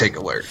 hot take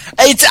alert!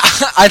 I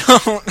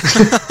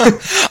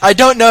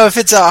don't know if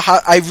it's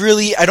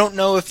I don't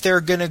know if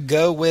they're going to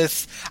go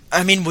with.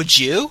 I mean, would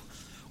you?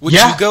 Would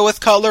you go with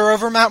Cutler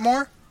over Matt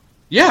Moore?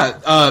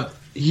 Yeah,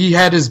 he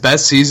had his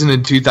best season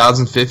in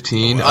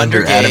 2015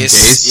 under Adam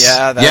Gase.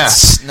 Yeah,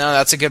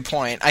 that's a good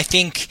point. I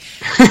think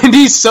and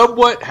he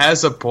somewhat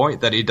has a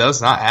point that he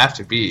does not have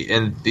to be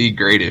in the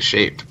greatest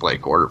shape to play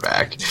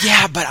quarterback.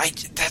 Yeah, but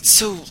that's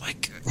so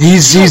like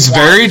he's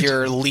very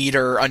your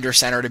leader under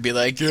center to be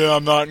like, yeah,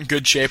 I'm not in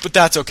good shape, but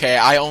that's okay.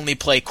 I only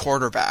play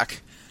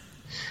quarterback.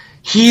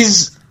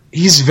 He's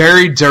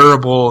very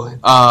durable.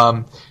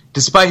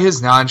 Despite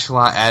his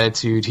nonchalant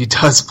attitude, he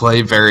does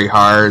play very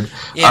hard.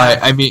 Yeah.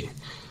 I mean,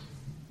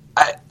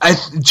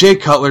 Jay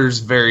Cutler's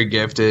very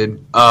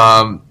gifted.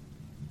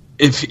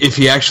 if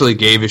he actually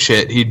gave a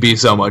shit, he'd be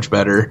so much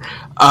better.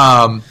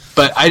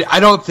 But I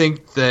don't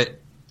think that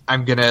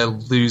I'm gonna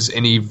lose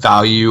any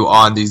value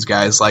on these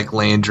guys like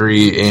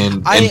Landry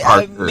and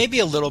Parker. Maybe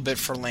a little bit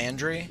for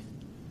Landry,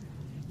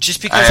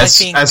 just because I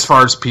think as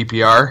far as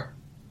PPR.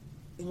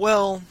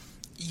 Well,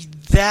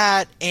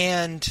 that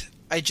and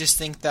I just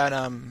think that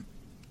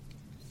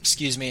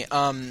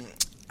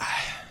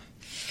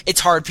it's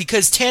hard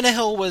because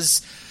Tannehill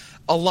was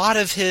a lot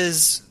of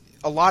his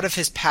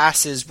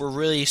passes were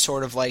really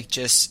sort of like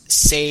just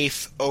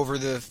safe over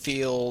the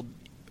field,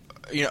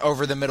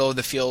 over the middle of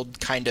the field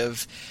kind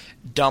of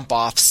dump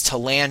offs to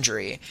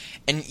Landry.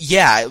 And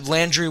yeah,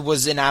 Landry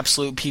was an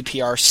absolute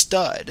PPR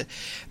stud.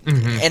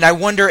 Mm-hmm. And I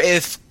wonder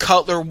if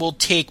Cutler will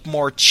take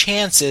more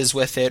chances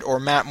with it or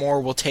Matt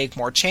Moore will take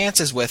more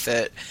chances with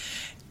it.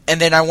 And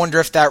then I wonder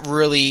if that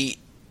really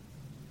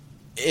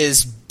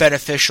is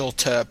beneficial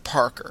to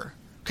Parker.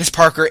 Because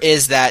Parker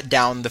is that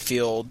down the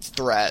field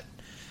threat.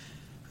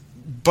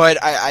 But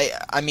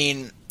I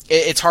mean,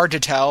 it's hard to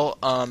tell.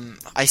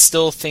 I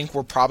still think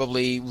we're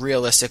probably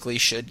realistically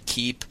should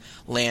keep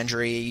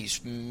Landry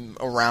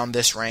around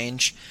this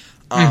range.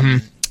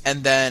 And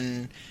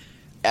then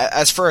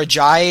as for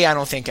Ajayi, I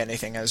don't think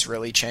anything has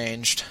really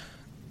changed.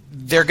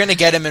 They're going to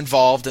get him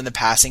involved in the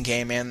passing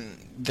game, and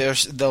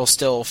they'll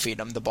still feed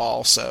him the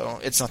ball, so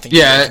it's nothing to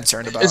be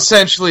concerned about.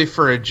 Essentially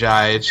for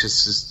Ajayi,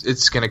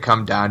 it's going to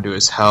come down to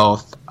his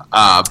health.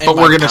 But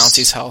we're going to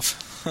Pouncey's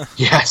health.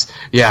 Yes,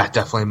 yeah,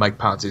 definitely Mike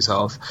Pouncey's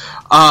health.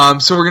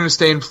 So we're going to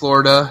stay in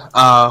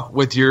Florida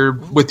with your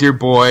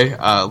boy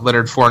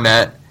Leonard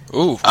Fournette.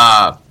 Ooh.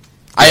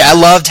 I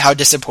loved how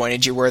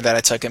disappointed you were that I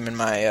took him in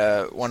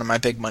my one of my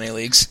big money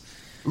leagues.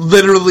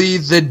 Literally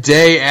the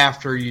day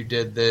after you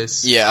did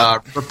this,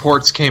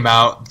 reports came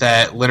out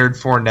that Leonard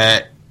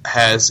Fournette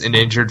has an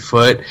injured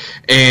foot,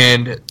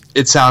 and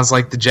it sounds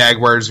like the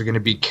Jaguars are going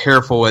to be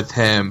careful with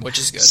him. Which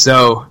is good.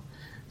 So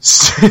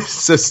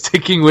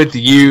sticking with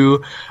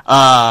you,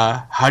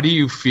 how do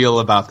you feel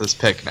about this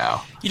pick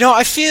now?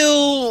 I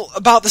feel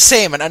about the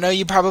same, and I know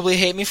you probably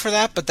hate me for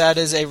that, but that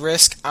is a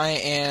risk I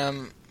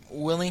am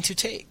willing to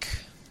take.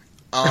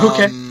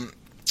 Okay.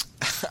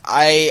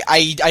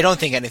 I don't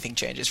think anything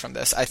changes from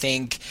this. I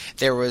think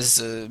there was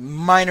a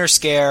minor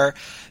scare.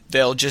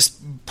 They'll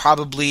just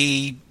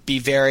probably be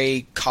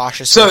very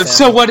cautious.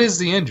 So what is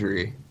the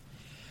injury?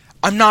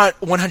 I'm not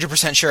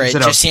 100% sure. Is it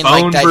it just a seemed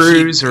bone like that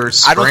bruise or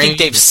sprain? I don't think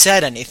they've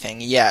said anything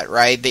yet,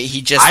 right? That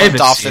he just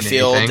limped off the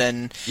field,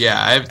 and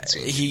I haven't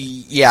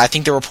seen I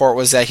think the report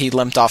was that he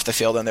limped off the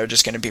field, and they're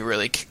just going to be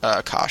really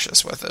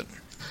cautious with it.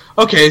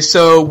 Okay,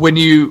 so when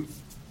you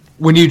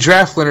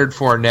draft Leonard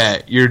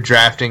Fournette, you're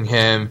drafting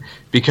him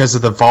because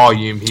of the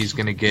volume he's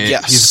going to get.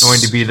 Yes. He's going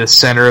to be the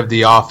center of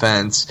the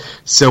offense.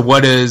 So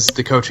what is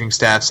the coaching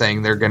staff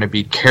saying they're going to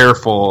be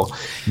careful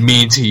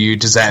mean to you?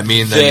 Does that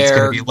mean that it's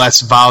going to be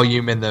less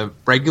volume in the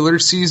regular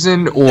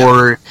season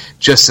or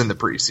just in the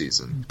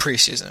preseason?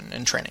 Preseason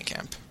and training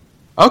camp.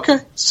 Okay,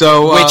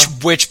 so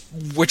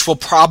which will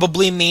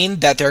probably mean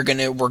that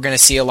we're gonna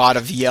see a lot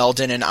of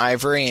Yeldon and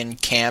Ivory in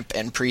camp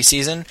and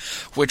preseason,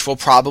 which will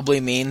probably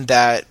mean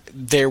that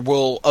there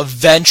will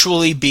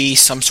eventually be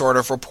some sort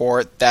of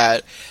report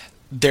that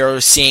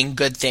they're seeing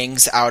good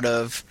things out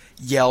of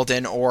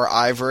Yeldon or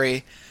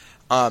Ivory,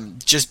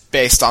 just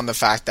based on the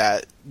fact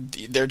that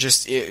they're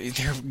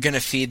going to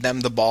feed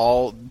them the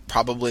ball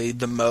probably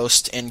the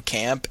most in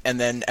camp, and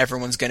then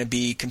everyone's going to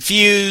be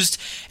confused,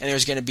 and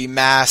there's going to be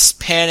mass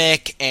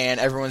panic, and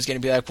everyone's going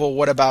to be like, well,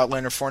 what about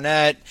Leonard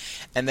Fournette?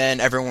 And then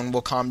everyone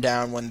will calm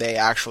down when they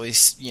actually,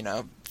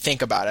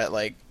 think about it.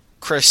 Like,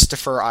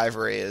 Christopher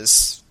Ivory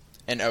is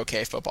an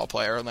okay football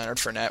player. Leonard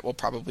Fournette will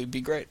probably be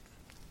great.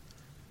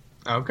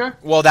 Okay.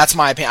 Well, that's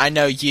my opinion. I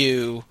know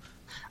you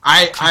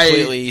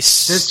completely...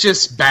 This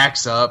just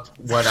backs up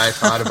what I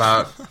thought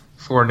about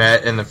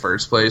Fournette in the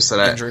first place.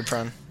 That injury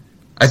prone.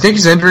 I think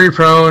he's injury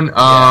prone.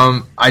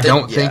 I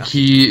don't think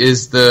he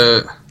is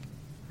the...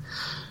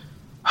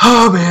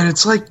 Oh, man,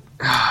 it's like...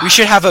 We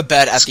should have a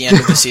bet at the end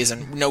of the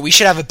season. No, we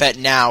should have a bet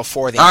now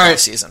for the end of the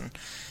season.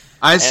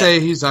 I say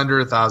he's under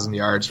 1,000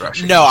 yards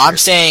rushing. No, I'm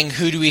saying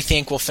who do we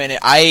think will finish?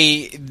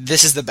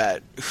 This is the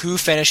bet. Who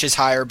finishes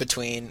higher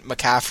between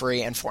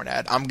McCaffrey and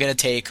Fournette? I'm going to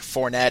take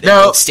Fournette in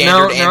both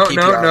standard and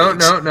PPR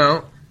leagues.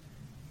 No.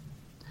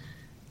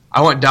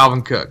 I want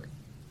Dalvin Cook.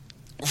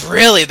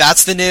 Really?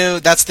 That's the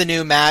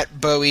new Matt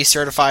Bowie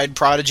certified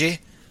prodigy?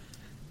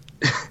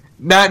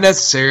 Not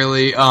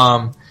necessarily.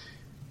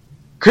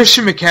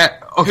 Christian McCaffrey.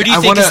 Okay, who do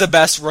you think is the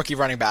best rookie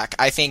running back?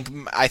 I think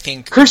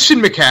Christian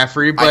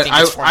McCaffrey, but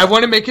I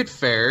want to make it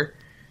fair.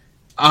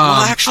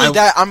 Well, actually,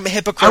 I'm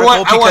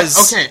hypocritical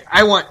because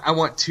I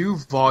want two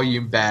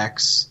volume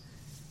backs.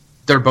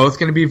 They're both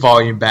going to be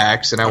volume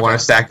backs, and I want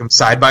to stack them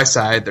side by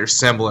side. They're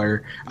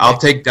similar. I'll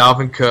take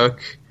Dalvin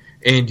Cook,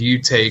 and you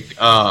take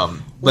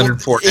Leonard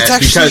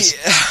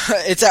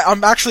Fournette.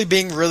 I'm actually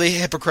being really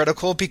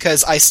hypocritical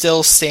because I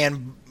still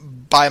stand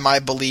by my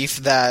belief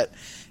that.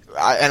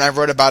 And I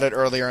wrote about it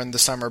earlier in the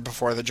summer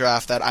before the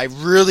draft, that I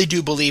really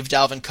do believe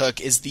Dalvin Cook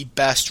is the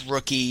best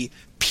rookie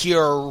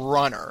pure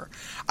runner.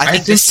 I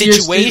think the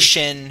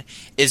situation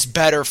is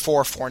better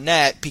for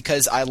Fournette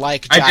because I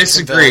like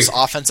Jacksonville's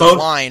offensive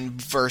line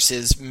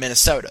versus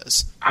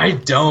Minnesota's. I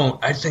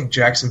don't. I think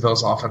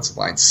Jacksonville's offensive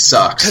line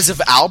sucks. Because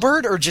of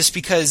Albert or just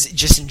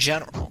in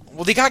general?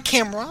 Well, they got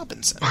Cam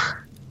Robinson.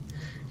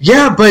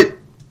 Yeah, but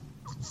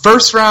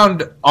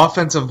first-round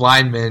offensive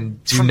linemen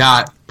do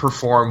not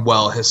perform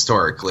well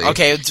historically.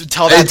 Okay,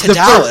 tell that to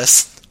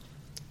Dallas.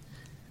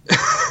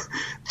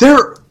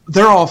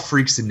 They're all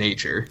freaks in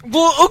nature.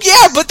 Well,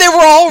 yeah, but they were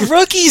all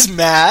rookies,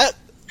 Matt.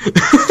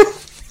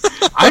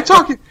 I'm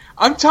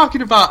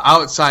talking about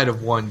outside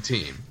of one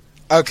team.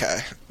 Okay,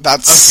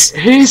 that's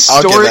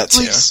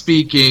historically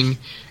speaking,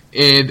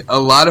 and a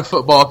lot of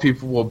football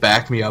people will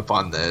back me up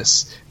on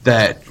this,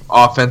 that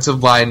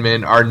offensive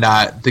linemen are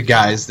not the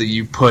guys that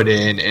you put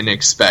in and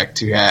expect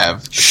to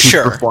have peak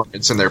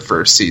performance in their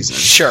first season.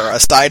 Sure,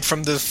 aside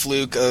from the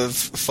fluke of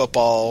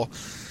football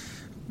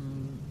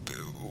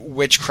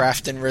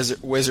witchcraft and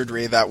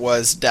wizardry that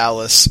was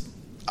Dallas,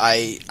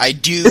 I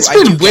do get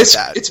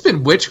that. It's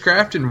been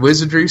witchcraft and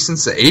wizardry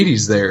since the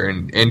 80s there,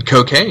 and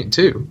cocaine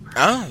too.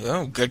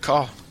 Oh, good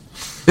call.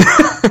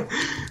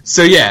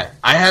 So yeah,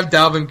 I have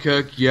Dalvin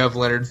Cook. You have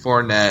Leonard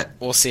Fournette.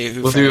 We'll see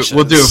who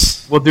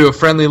finishes. We'll do a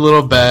friendly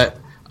little bet.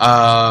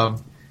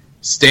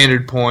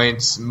 Standard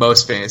points,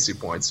 most fantasy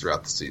points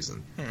throughout the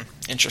season.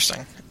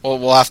 Interesting. Well,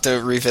 we'll have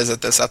to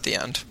revisit this at the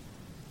end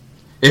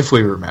if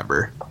we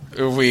remember.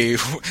 We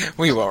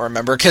won't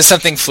remember because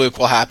something fluke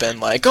will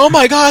happen. Like, oh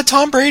my God,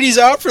 Tom Brady's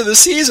out for the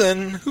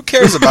season. Who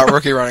cares about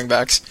rookie running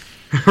backs?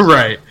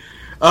 Right.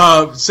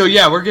 So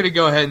yeah, we're gonna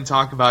go ahead and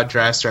talk about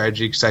draft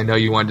strategy because I know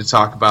you wanted to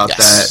talk about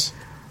that.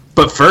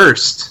 But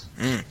first,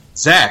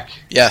 Zach.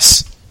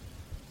 Yes.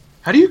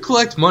 How do you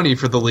collect money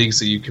for the leagues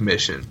that you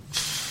commission?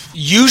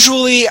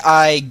 Usually,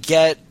 I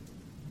get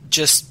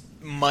just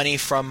money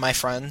from my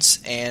friends,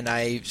 and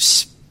I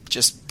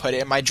just put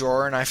it in my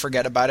drawer, and I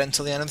forget about it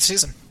until the end of the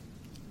season.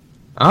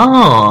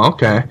 Oh,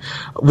 okay.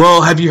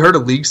 Well, have you heard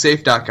of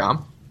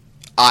LeagueSafe.com?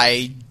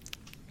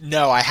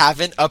 No, I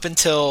haven't up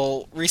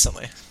until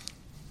recently.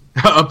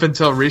 Up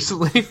until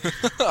recently?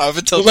 Up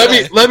until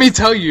today. Let me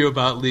tell you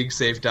about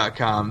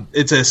LeagueSafe.com.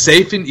 It's a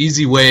safe and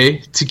easy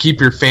way to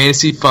keep your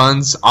fantasy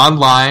funds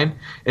online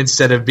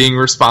instead of being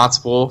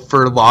responsible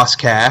for lost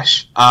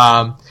cash.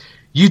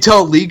 You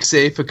tell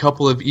LeagueSafe a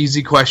couple of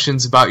easy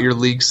questions about your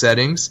league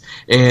settings,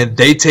 and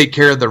they take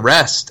care of the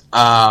rest.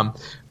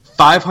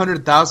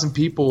 500,000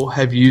 people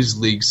have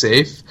used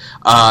LeagueSafe.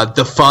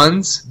 The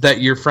funds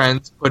that your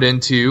friends put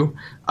into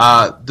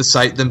the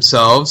site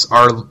themselves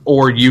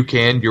or you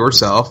can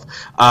yourself,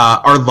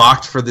 are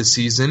locked for the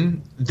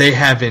season. They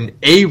have an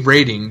A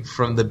rating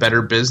from the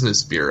Better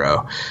Business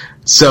Bureau.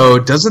 So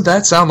doesn't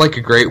that sound like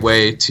a great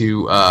way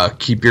to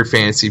keep your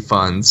fantasy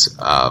funds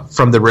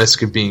from the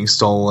risk of being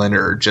stolen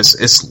or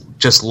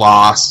just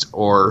lost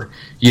or,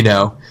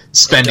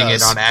 spending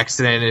it on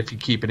accident if you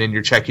keep it in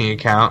your checking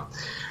account?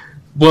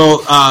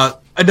 Well,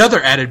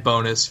 another added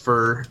bonus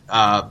for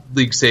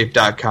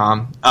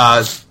LeagueSafe.com,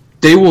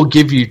 they will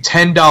give you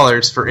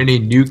 $10 for any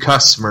new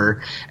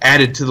customer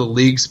added to the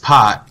league's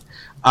pot.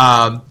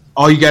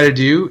 All you got to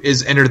do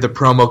is enter the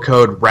promo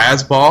code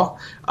RazzBall.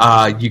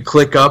 You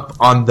click up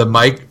on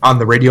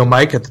the radio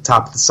mic at the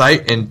top of the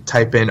site and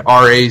type in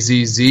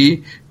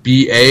RazzBall.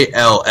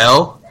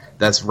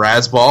 That's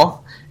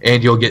RazzBall,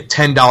 and you'll get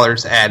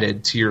 $10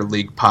 added to your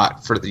league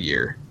pot for the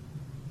year.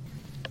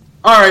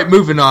 All right,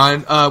 moving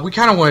on. We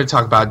kind of want to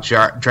talk about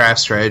draft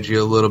strategy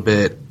a little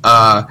bit.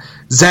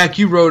 Zach,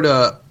 you wrote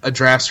a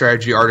draft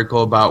strategy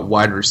article about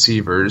wide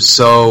receivers,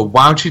 so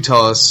why don't you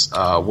tell us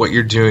what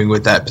you're doing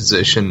with that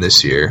position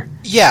this year?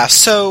 Yeah,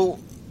 so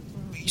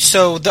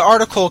the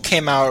article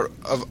came out,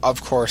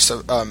 of course,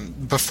 after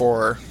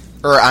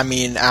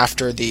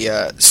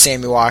the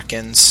Sammy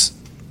Watkins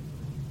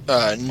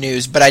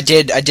news, but I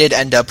did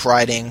end up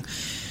writing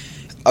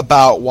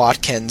about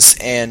Watkins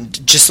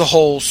and just the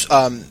whole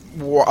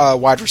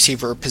wide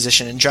receiver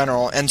position in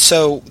general. And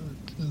so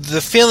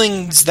the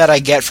feelings that I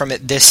get from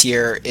it this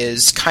year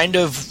is kind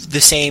of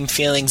the same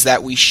feelings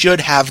that we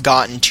should have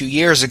gotten 2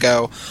 years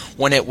ago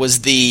when it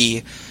was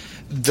it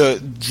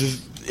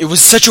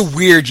was such a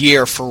weird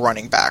year for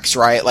running backs,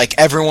 right? Like,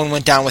 everyone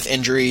went down with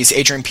injuries.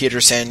 Adrian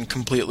Peterson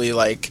completely,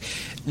 Adrian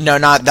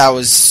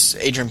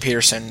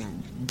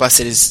Peterson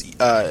busted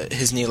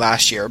his knee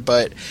last year,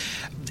 but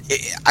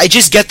I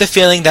just get the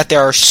feeling that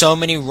there are so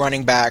many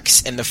running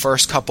backs in the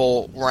first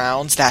couple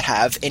rounds that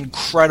have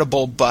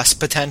incredible bust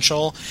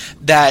potential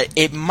that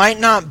it might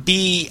not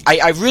be...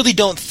 I really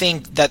don't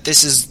think that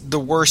this is the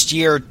worst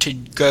year to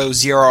go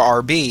zero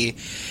RB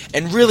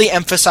and really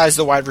emphasize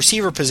the wide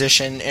receiver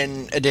position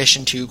in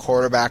addition to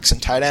quarterbacks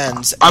and tight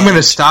ends. I'm going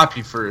to stop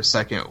you for a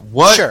second.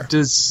 What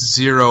does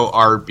zero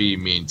RB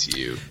mean to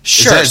you?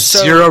 Sure. Is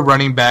that zero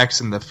running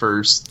backs in the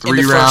first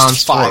 3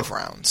 rounds? 5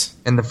 rounds.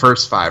 In the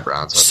first 5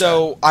 rounds. Okay.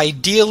 So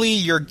ideally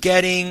you're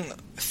getting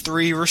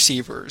 3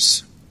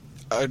 receivers,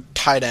 a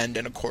tight end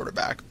and a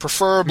quarterback.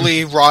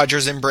 Preferably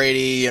Rodgers and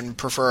Brady and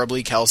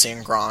preferably Kelsey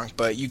and Gronk,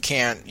 but you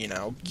can't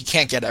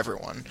get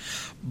everyone.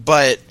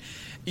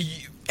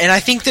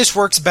 I think this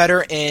works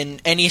better in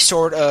any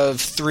sort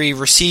of 3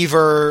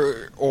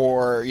 receiver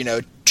or,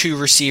 2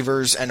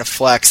 receivers and a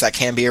flex that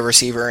can be a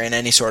receiver in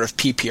any sort of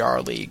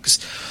PPR leagues,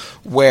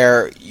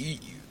 where,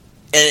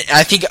 and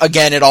I think,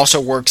 again, it also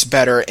works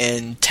better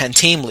in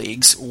 10-team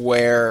leagues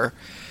where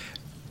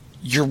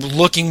you're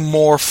looking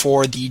more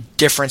for the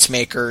difference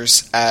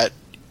makers at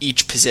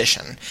each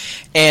position.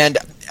 And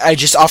I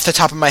just, off the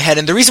top of my head,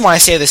 and the reason why I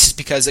say this is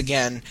because,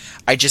 again,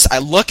 I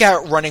look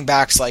at running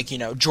backs like,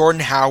 Jordan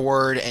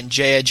Howard and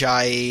Jay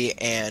Ajayi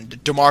and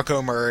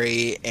DeMarco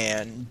Murray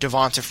and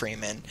Devonta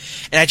Freeman,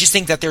 and I just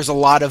think that there's a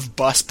lot of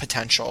bust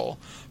potential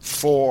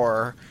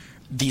for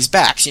these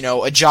backs.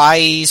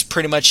 Ajayi's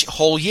pretty much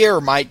whole year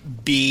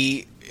might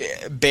be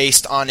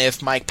based on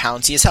if Mike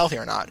Pouncey is healthy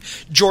or not.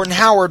 Jordan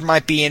Howard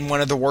might be in one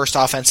of the worst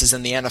offenses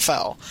in the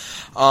NFL.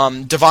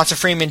 Devonta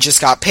Freeman just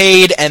got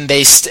paid, and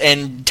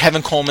and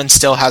Tevin Coleman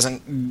still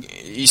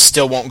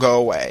won't go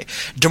away.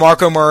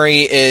 DeMarco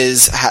Murray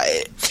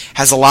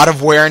has a lot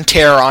of wear and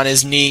tear on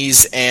his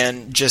knees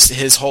and just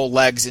his whole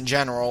legs in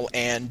general,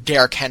 and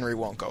Derrick Henry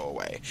won't go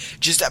away.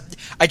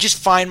 I just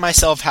find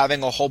myself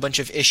having a whole bunch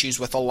of issues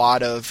with a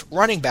lot of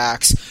running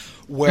backs.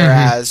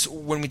 Whereas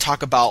when we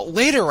talk about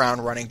later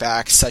round running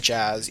backs, such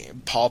as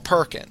Paul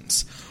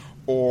Perkins,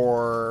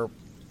 or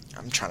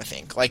I'm trying to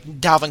think, like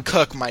Dalvin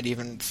Cook might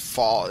even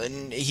fall,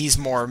 and he's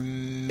more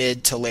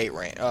mid to late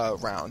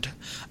round.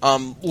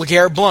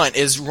 LeGarrette Blount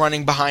is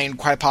running behind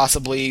quite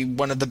possibly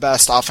one of the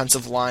best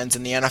offensive lines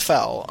in the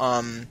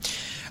NFL.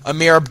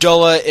 Amir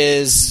Abdullah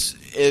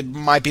it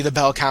might be the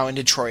bell cow in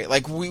Detroit.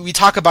 Like we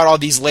talk about all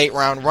these late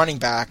round running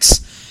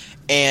backs,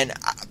 and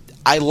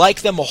I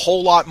like them a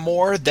whole lot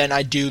more than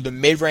I do the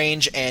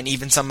mid-range and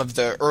even some of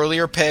the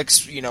earlier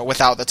picks,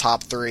 without the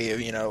top 3 of,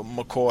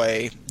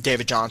 McCoy,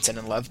 David Johnson,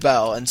 and Lev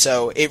Bell. And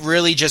so it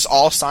really just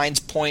all signs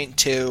point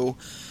to,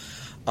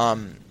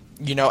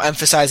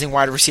 emphasizing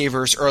wide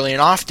receivers early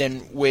and often,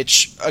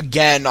 which,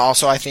 again,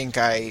 also I think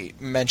I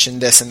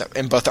mentioned this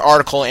in both the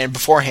article and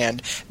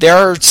beforehand. There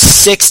are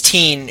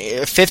 15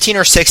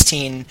 or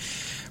 16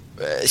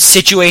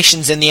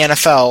 situations in the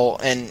NFL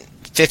and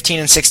 15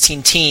 and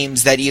 16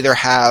 teams that either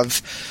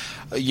have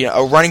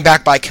a running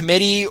back by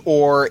committee,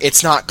 or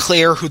it's not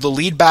clear who the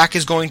lead back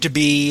is going to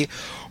be,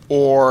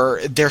 or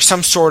there's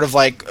some sort of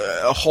like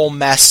a whole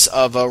mess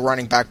of a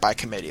running back by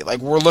committee. Like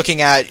we're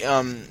looking at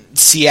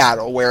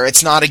Seattle, where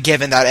it's not a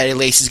given that Eddie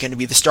Lacy is going to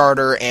be the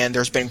starter, and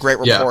there's been great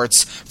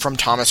reports from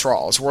Thomas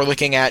Rawls. We're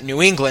looking at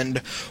New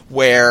England,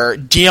 where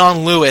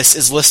Dion Lewis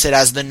is listed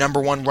as the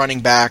number 1 running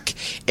back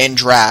in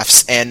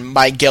drafts, and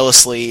Mike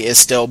Gillislee is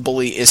still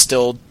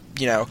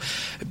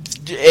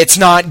it's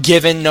not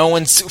given. No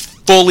one's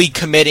fully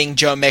committing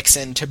Joe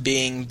Mixon to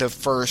being the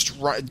first,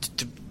 for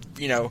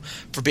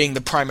being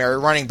the primary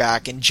running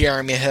back, and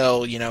Jeremy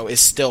Hill, is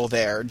still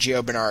there.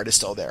 Gio Bernard is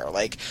still there.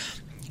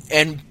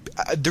 And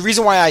the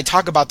reason why I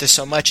talk about this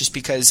so much is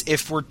because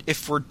if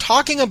we're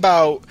talking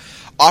about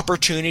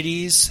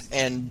opportunities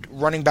and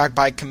running back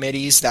by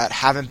committees that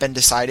haven't been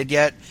decided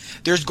yet,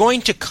 there's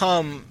going to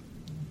come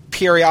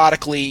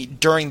periodically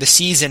during the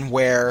season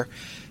where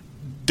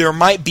there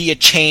might be a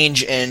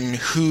change in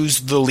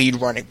who's the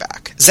lead running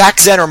back. Zach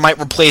Zenner might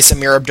replace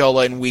Amir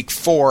Abdullah in week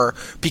 4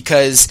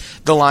 because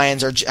the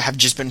Lions have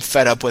just been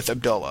fed up with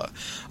Abdullah.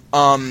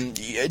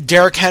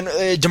 DeMarco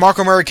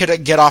Murray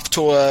could get off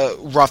to a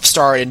rough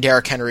start, and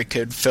Derrick Henry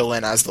could fill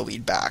in as the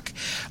lead back.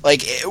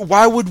 Like,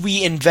 why would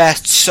we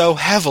invest so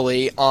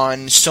heavily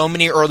on so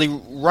many early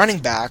running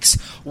backs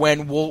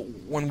when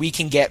we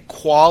can get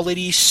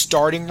quality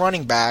starting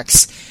running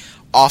backs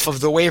off of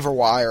the waiver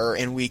wire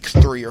in week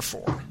 3 or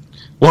 4?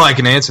 Well, I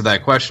can answer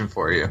that question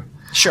for you.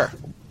 Sure.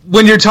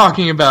 When you're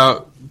talking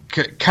about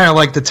kind of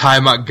like the Ty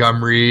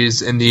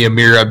Montgomerys and the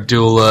Amir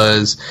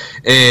Abdullahs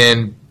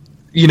and,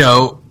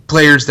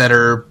 players that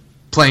are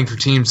playing for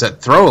teams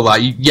that throw a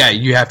lot,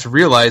 you have to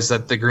realize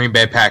that the Green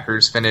Bay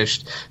Packers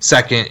finished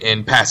second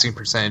in passing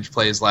percentage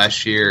plays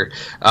last year.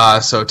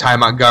 So Ty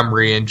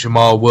Montgomery and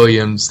Jamal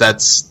Williams,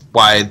 that's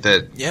why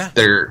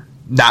they're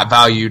not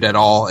valued at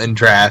all in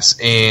drafts.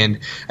 And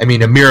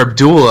Amir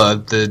Abdullah,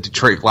 the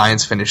Detroit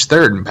Lions finished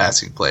 3rd in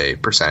passing play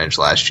percentage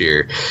last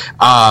year.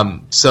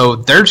 So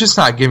they're just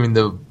not giving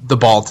the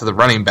ball to the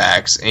running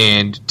backs.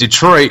 And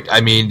Detroit,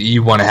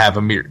 you want to have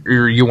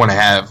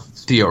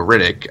Theo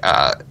Riddick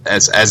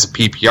as a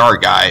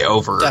PPR guy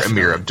over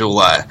Definitely. Amir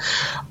Abdullah.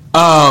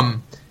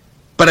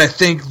 But I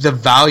think the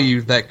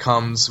value that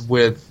comes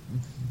with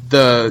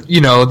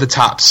the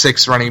top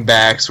 6 running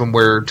backs when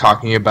we're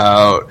talking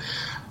about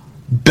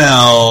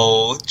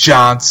Bell,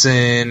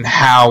 Johnson,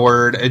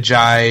 Howard,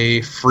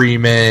 Ajayi,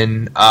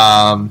 Freeman,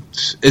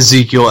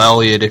 Ezekiel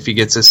Elliott if he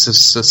gets a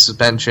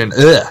suspension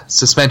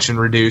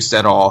reduced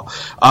at all.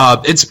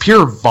 It's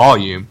pure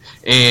volume,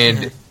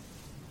 and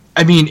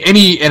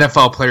any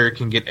NFL player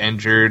can get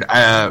injured.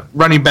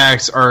 Running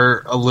backs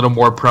are a little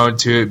more prone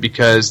to it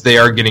because they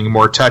are getting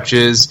more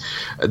touches.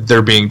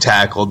 They're being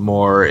tackled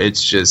more.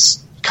 It's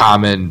just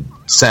common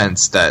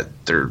sense that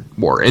they're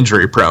more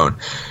injury prone.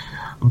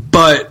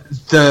 But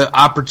the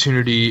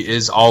opportunity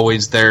is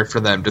always there for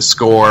them to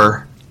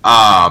score.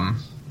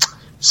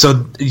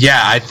 So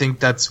yeah, I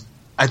think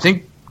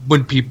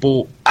when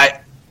people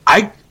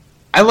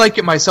I like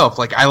it myself.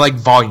 Like, I like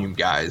volume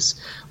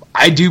guys.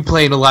 I do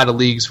play in a lot of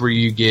leagues where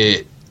you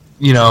get,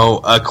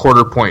 a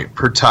quarter point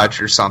per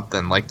touch or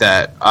something like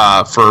that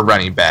for a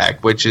running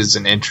back, which is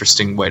an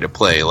interesting way to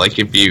play. Like,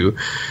 if you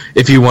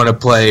want to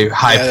play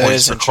high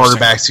points for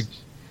quarterbacks,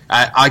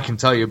 I can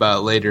tell you about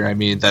it later. I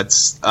mean,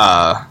 that's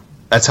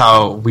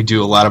how we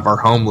do a lot of our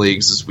home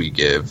leagues, is we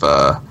give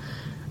an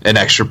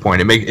extra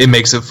point. It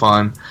makes it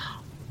fun.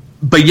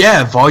 But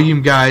yeah,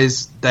 volume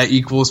guys, that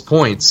equals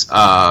points.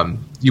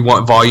 You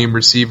want volume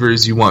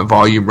receivers, you want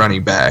volume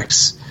running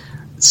backs.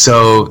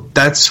 So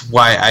that's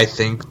why I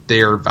think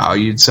they are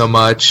valued so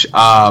much.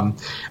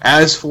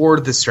 As for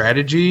the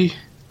strategy,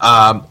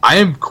 I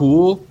am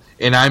cool,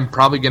 and I'm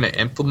probably going to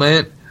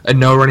implement a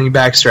no running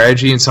back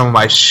strategy in some of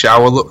my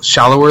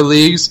shallower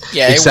leagues.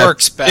 Yeah, it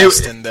works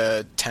best in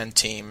the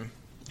 10-team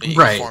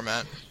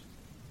format.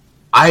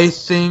 I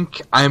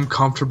think I'm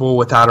comfortable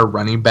without a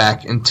running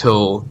back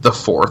until the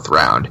 4th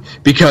round,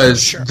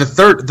 because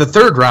the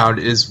third round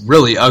is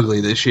really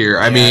ugly this year.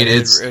 I mean,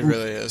 it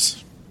really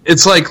is.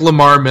 It's like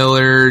Lamar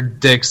Miller,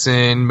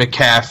 Dixon,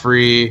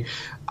 McCaffrey.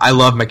 I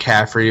love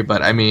McCaffrey,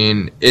 but I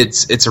mean,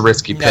 it's a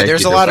risky pick. Yeah,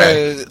 there's a lot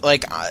of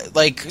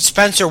like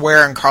Spencer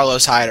Ware and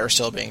Carlos Hyde are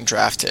still being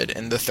drafted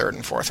in the 3rd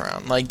and 4th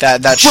round. Like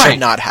that should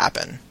not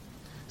happen.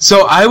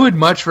 So I would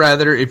much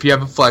rather, if you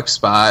have a flex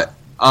spot.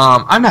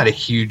 I'm not a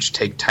huge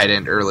take tight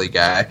end early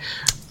guy.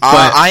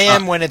 But, I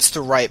am when it's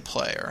the right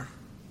player.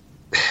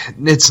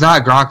 It's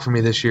not Gronk for me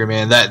this year,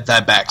 man. That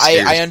back.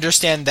 I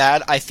understand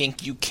that. I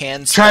think you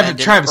can spend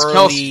Travis early.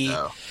 Kelce,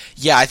 though.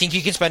 Yeah, I think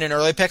you can spend an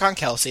early pick on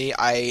Kelce.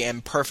 I am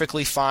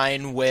perfectly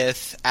fine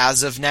with,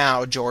 as of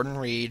now, Jordan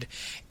Reed,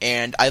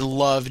 and I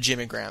love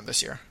Jimmy Graham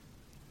this year.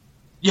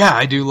 Yeah,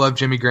 I do love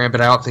Jimmy Graham, but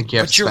I don't think you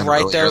have to spend. But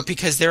you're right there, early.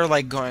 Because they're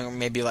like going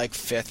maybe like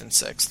 5th and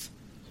 6th.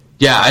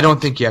 Yeah, I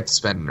don't think you have to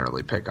spend an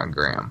early pick on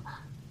Graham.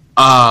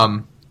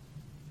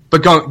 But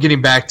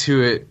getting back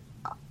to it,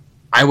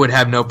 I would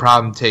have no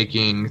problem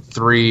taking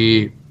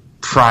 3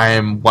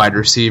 prime wide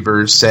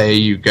receivers. Say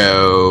you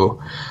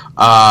go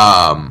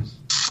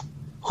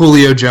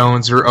Julio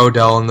Jones or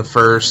Odell in the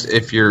 1st,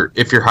 if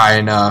you're high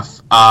enough.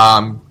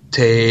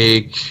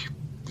 Take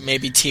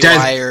maybe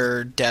T.Y.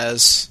 or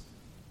Dez.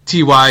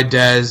 T.Y.,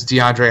 Dez,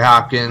 DeAndre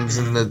Hopkins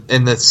in the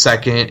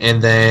 2nd,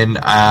 and then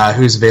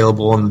who's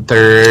available in the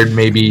 3rd?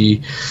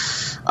 Maybe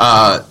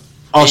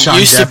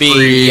Alshon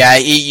Jeffrey.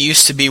 It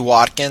used to be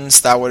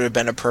Watkins. That would have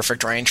been a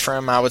perfect range for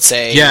him. I would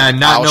say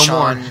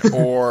Alshon no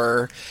more.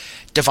 Or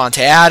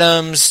Devontae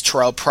Adams,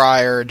 Terrell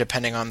Pryor,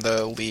 depending on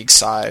the league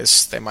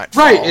size, they might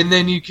fall. Right, and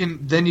then you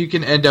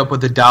can end up with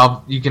the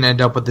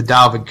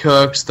Dalvin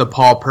Cooks, the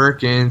Paul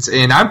Perkins,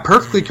 and I'm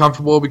perfectly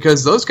comfortable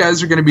because those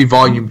guys are going to be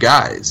volume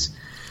guys.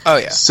 Oh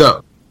yeah.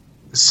 So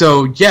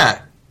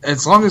yeah,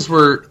 as long as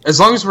we're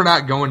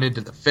not going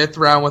into the 5th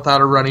round without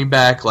a running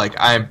back, like,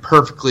 I am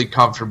perfectly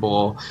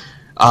comfortable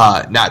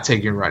not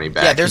taking running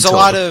back. Yeah, there's a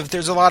lot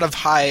of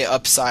high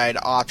upside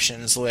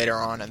options later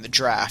on in the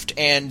draft,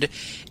 and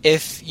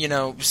if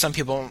some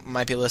people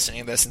might be listening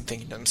to this and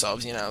thinking to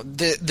themselves,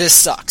 this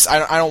sucks.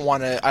 I don't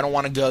want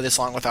to go this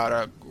long without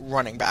a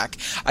running back.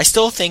 I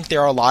still think there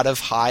are a lot of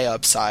high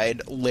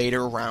upside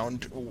later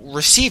round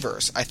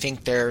receivers. I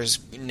think there's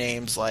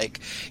names like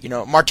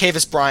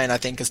Martavis Bryant. I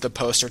think is the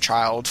poster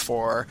child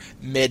for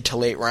mid to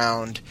late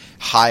round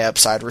high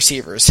upside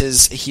receivers.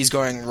 He's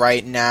going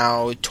right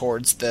now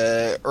towards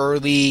the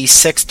early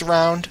 6th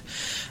round.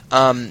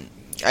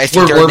 I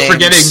think we're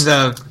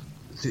forgetting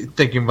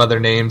thinking of other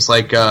names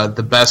like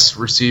the best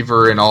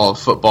receiver in all of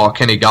football,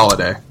 Kenny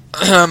Golladay.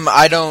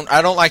 I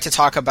don't like to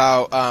talk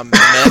about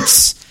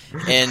myths.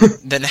 And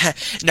then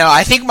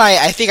I think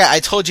I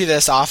told you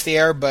this off the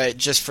air, but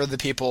just for the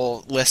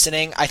people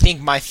listening, I think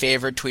my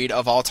favorite tweet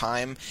of all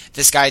time,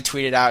 this guy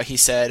tweeted out, he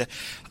said,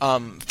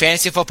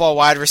 fantasy football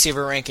wide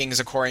receiver rankings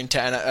according to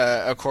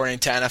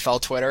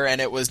NFL Twitter, and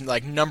it was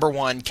like number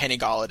 1 Kenny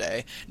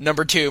Golladay,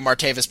 number 2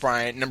 Martavis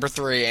Bryant, number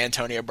 3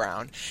 Antonio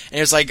Brown, and it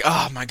was like,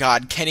 oh my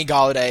god, Kenny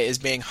Golladay is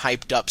being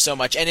hyped up so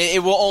much, and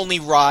it will only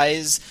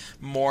rise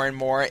more and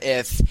more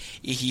if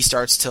he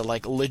starts to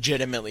like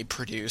legitimately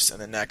produce in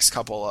the next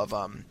couple of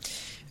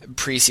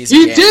preseason games.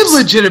 He did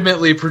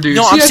legitimately produce.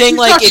 No, I'm saying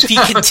like if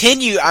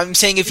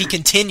he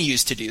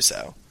continues to do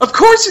so. Of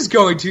course he's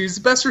going to. He's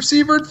the best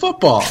receiver in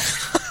football.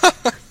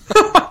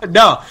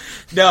 No.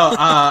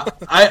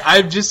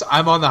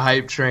 I'm on the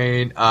hype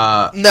train.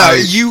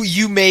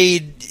 You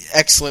made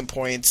excellent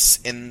points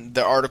in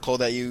the article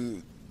that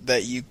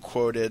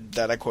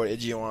I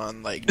quoted you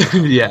on. Like,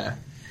 yeah.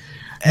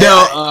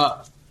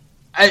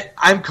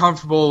 I'm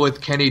comfortable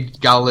with Kenny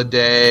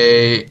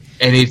Golladay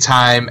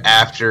anytime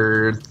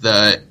after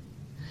the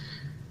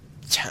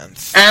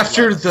 10th.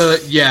 After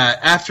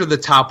the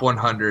top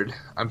 100,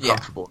 I'm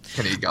comfortable with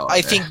Kenny Golladay.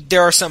 I think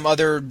there are some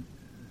other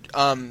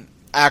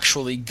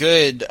actually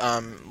good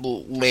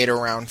later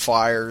round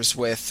flyers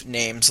with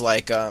names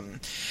like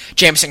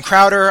Jamison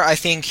Crowder. I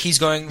think he's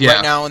going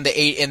right now in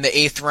the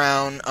eighth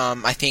round.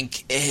 I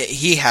think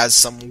he has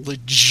some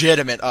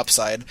legitimate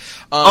upside.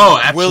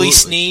 Absolutely. Willie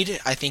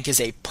Snead, I think, is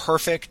a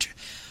perfect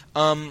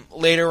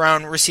later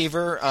round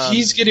receiver.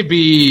 He's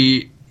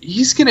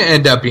going to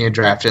end up being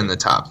drafted in the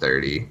top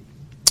 30.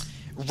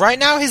 Right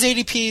now, his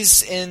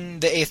ADP's in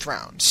the 8th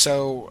round.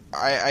 So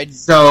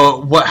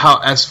So what? How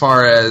as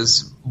far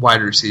as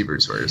wide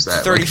receivers, where is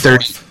that?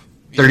 34th.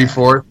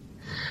 34th.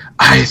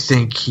 I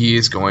think he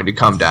is going to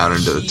come down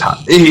into the top.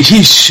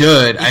 He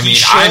should. I mean,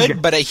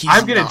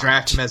 I'm going to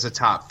draft him as a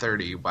top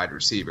 30 wide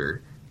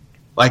receiver.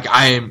 Like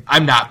I'm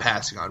not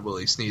passing on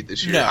Willie Snead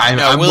this year.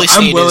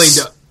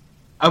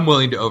 I'm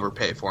willing to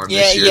overpay for him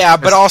this year. Yeah,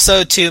 but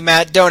also too,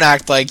 Matt, don't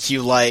act like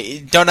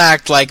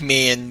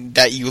me and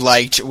that you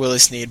liked Willie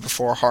Snead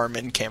before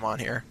Harmon came on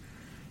here.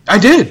 I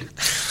did.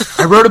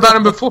 I wrote about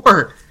him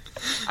before.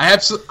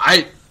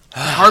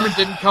 Harmon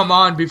didn't come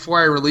on before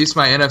I released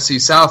my NFC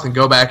South, and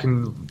go back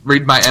and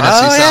read my NFC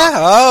South. Yeah.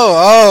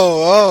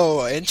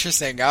 Oh,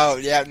 interesting. Oh,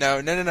 yeah. No.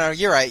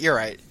 You're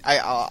right.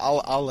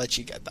 I'll let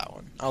you get that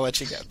one.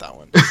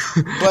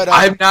 But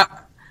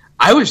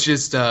I was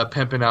just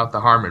pimping out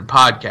the Harmon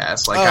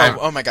podcast. Like,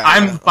 oh my god!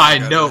 I'm by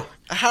no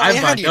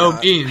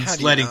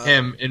means letting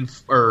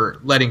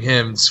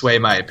him sway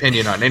my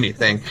opinion on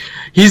anything.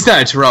 He's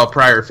not a Terrell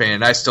Pryor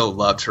fan. I still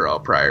love Terrell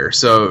Pryor.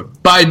 So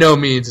by no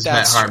means is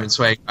Matt Harmon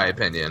swaying my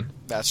opinion.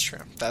 That's true.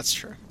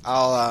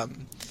 I'll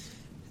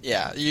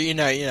yeah.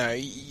 No,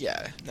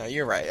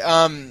 you're right.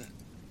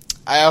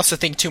 I also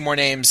think two more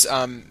names.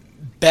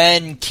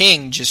 Ben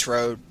King just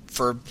wrote,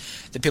 for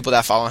the people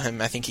that follow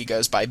him. I think he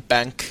goes by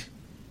Benk.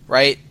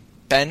 Right?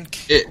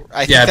 Benk?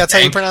 I think that's how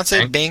you pronounce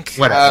it. Benk.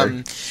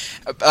 Whatever.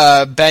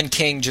 Ben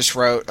King just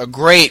wrote a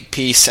great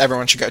piece.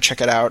 Everyone should go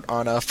check it out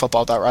on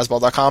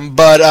football.razzball.com.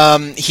 But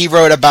he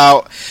wrote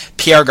about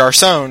Pierre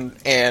Garçon,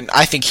 and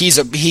I think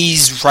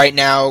he's right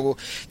now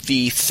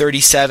the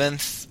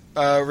 37th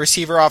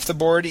receiver off the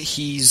board.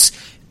 He's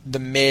the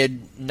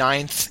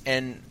mid-9th,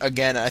 and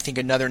again, I think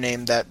another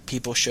name that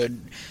people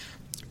should...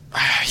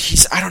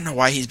 I don't know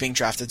why he's being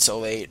drafted so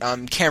late.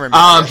 Cameron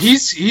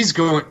Meredith. He's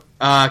going...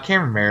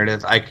 Cameron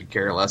Meredith, I could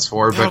care less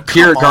for, but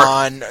Pierre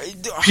Garçon.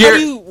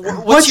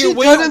 What are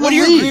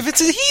your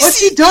grievances? What's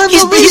he done?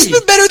 He's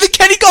been better than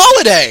Kenny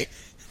Golladay.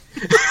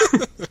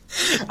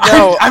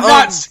 No,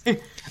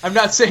 I'm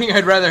not saying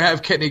I'd rather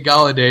have Kenny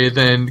Golladay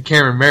than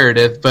Cameron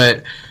Meredith,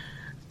 but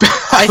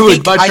I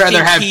would much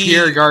rather have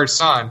Pierre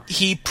Garçon.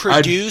 He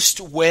produced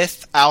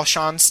with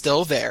Alshon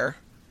still there.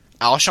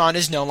 Alshon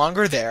is no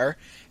longer there.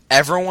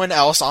 Everyone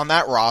else on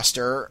that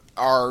roster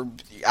are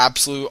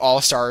absolute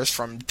all-stars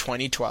from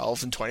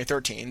 2012 and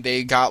 2013.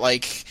 They got,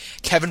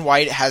 Kevin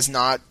White has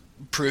not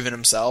proven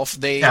himself.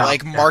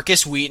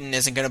 Marcus Wheaton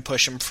isn't going to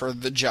push him for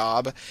the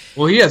job.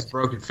 Well, he has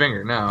broken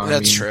finger now.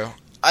 That's true.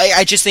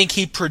 I just think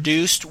he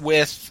produced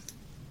with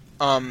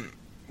Go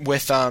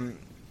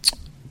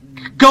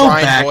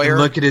Brian back Hoyer.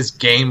 And look at his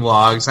game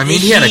logs. I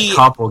mean, he had a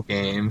couple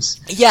games.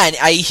 Yeah, and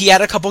he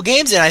had a couple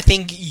games, and I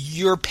think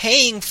you're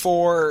paying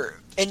for...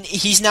 And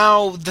he's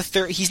now a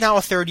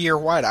third-year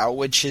wideout,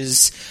 which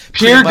is...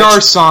 Pierre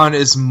Garçon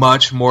is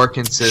much more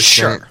consistent.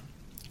 Sure.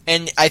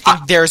 And I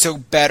think there's a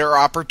better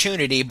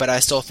opportunity, but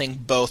I still think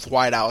both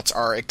wideouts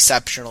are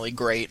exceptionally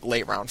great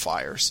late-round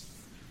flyers.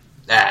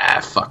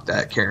 Fuck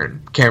that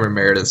Cameron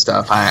Meredith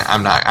stuff.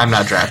 I'm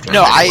not drafting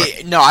him.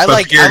 I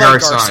like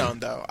Garçon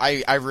though.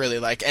 I really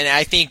like, and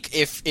I think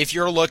if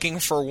you're looking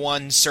for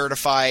one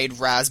certified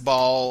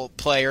Razzball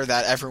player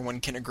that everyone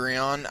can agree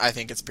on, I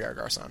think it's Pierre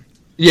Garçon.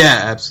 Yeah,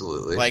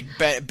 absolutely. Like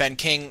Ben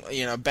King,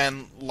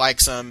 Ben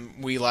likes him.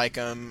 We like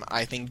him.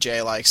 I think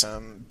Jay likes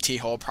him.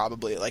 T-Hole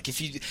probably.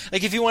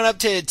 If you went up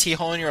to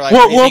T-Hole and you're like,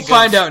 we'll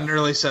find out in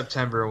early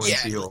September when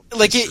T-Hole.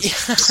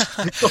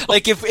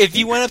 If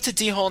you went up to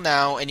T-Hole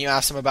now and you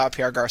asked him about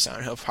Pierre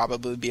Garçon, he'll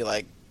probably be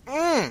like,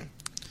 And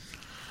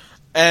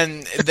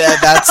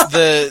that's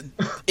the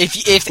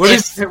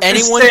if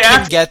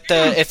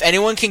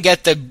anyone can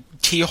get the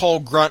T-Hole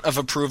grunt of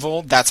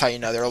approval, that's how you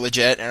know they're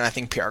legit. And I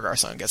think Pierre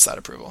Garçon gets that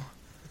approval.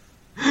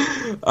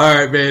 All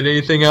right, man.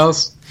 Anything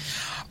else?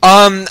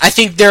 I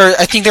think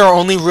there are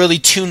only really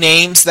two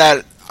names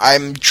that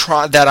I'm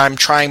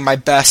trying my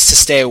best to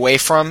stay away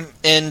from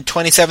in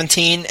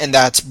 2017, and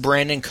that's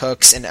Brandon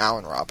Cooks and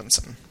Allen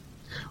Robinson.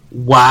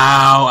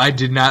 Wow, I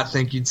did not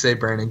think you'd say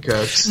Brandon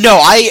Cooks. No,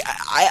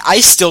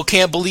 I still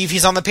can't believe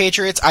he's on the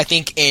Patriots. I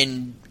think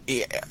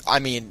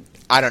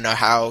I don't know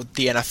how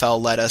the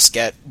NFL let us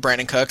get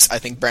Brandon Cooks. I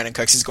think Brandon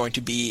Cooks is going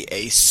to be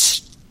a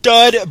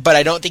stud, but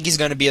I don't think he's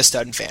going to be a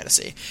stud in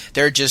fantasy.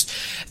 They're just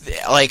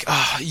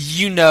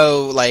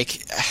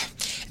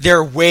there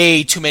are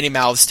way too many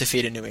mouths to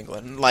feed in New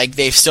England.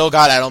 They've still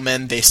got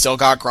Edelman, they still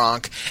got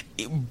Gronk.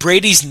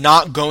 Brady's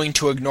not going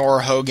to ignore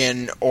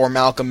Hogan or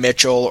Malcolm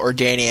Mitchell or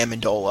Danny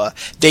Amendola.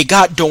 They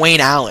got Dwayne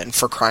Allen,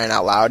 for crying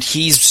out loud.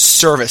 He's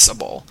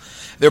serviceable.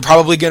 They're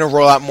probably going to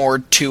roll out more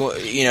two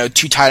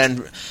tight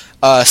end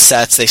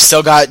sets. They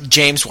still got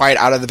James White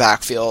out of the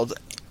backfield.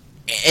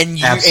 And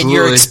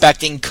you're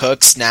expecting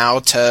Cooks now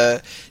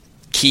to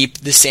keep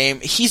the same.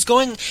 He's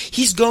going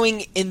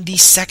in the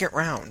second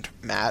round,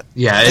 Matt.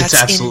 Yeah, it's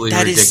absolutely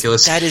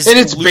ridiculous. That is and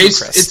it's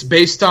ludicrous. It's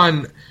based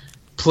on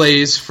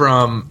plays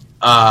from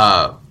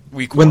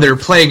Week when 1. they're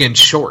playing in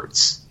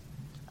shorts.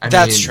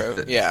 That's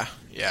true. Yeah.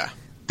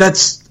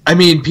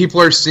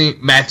 People are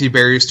seeing Matthew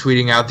Berry's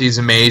tweeting out these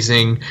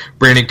amazing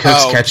Brandon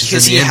Cooks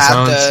catches in the end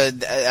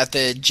zones. At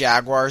the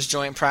Jaguars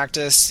joint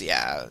practice.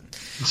 Yeah.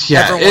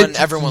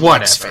 Everyone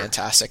looks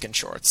fantastic in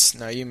shorts.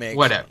 No, you make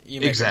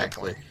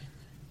exactly.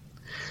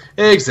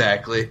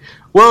 Exactly.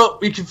 Well,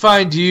 we can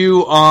find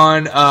you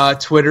on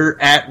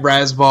Twitter at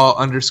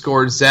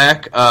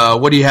 @RazzBall_Zach.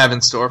 What do you have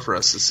in store for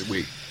us this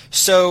week?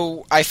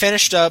 So I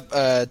finished up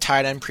a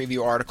tight end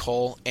preview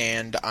article,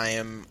 and I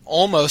am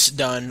almost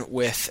done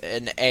with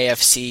an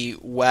AFC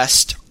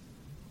West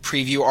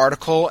preview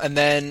article, and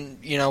then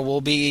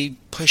we'll be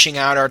pushing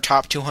out our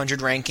top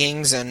 200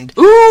 rankings, and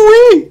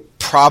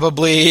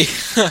probably.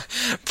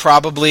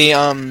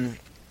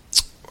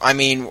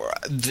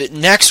 The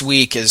next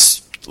week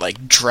is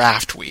like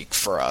draft week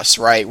for us,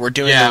 right? We're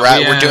doing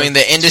we're doing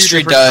the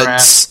Industry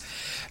Duds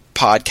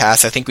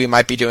podcast. I think we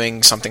might be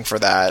doing something for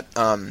that.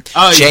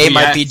 Jay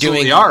might be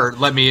doing.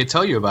 Let me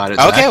tell you about it.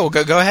 Okay, Zach. well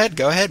go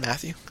ahead,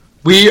 Matthew.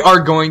 We are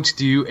going to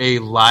do a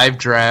live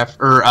draft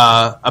or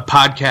a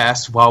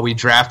podcast while we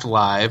draft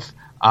live.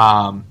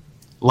 Live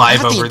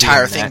Not over the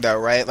entire the thing, though,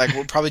 right? Like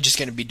we're probably just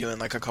going to be doing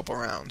like a couple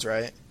rounds,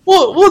 right?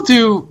 We'll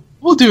do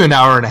an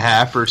hour and a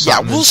half or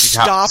something. Yeah, we'll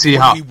stop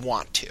when we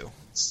want to.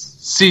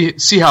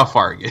 See how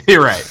far we get.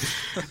 You're right.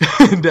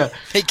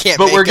 They can't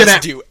make us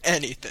do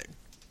anything.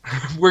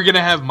 We're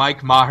gonna have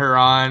Mike Maher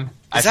on.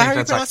 Is that how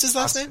you pronounce his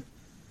last name?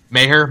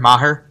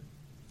 Maher.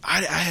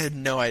 I had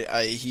no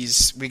idea.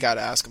 We got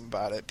to ask him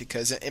about it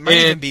because it might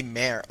even be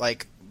Maher,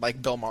 like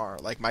Bill Maher,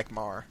 like Mike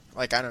Maher.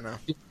 Like I don't know.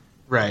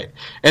 Right.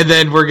 And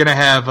then we're going to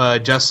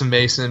have Justin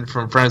Mason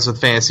from Friends with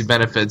Fantasy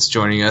Benefits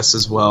joining us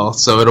as well.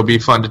 So it'll be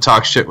fun to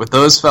talk shit with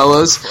those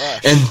fellas.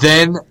 Fresh. And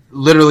then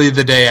literally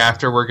the day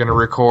after, we're going to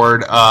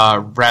record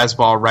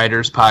RazzBall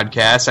Writers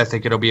podcast. I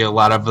think it'll be a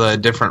lot of the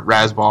different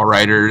RazzBall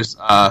writers.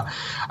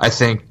 I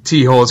think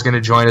T-Hole is going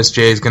to join us.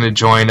 Jay is going to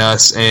join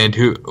us. And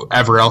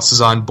whoever else is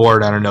on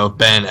board. I don't know,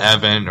 Ben,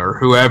 Evan, or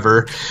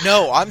whoever.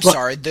 No,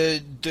 sorry.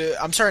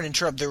 I'm sorry to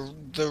interrupt.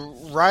 The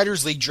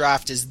Riders League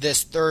draft is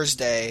this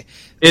Thursday.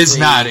 It's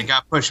not. It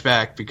got pushed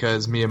back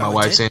because me and my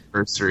wife's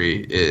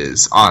anniversary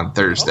is on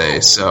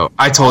Thursday. So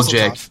I told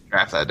Jay I could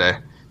draft that day.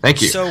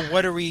 Thank you. So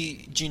do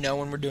you know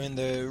when we're doing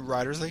the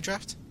Riders League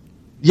draft?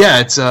 Yeah,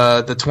 it's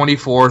the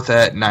 24th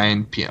at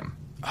 9 p.m.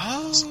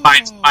 Oh.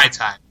 My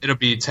time. It'll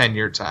be 10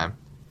 your time.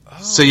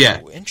 Oh, so yeah.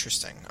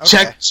 Interesting.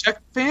 Okay.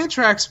 Check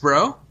Fantrax,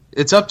 bro.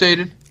 It's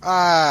updated.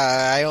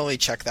 I only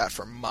check that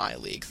for my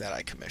league that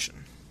I commission.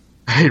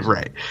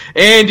 Right.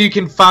 And you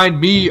can find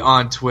me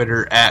on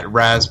Twitter at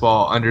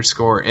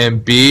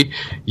RazzBall_MB.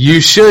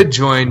 You should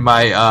join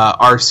my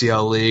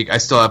RCL league. I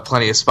still have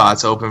plenty of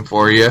spots open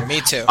for you.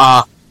 Me too.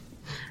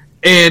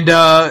 And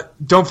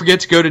don't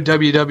forget to go to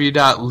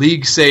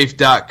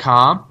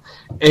www.leaguesafe.com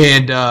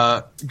and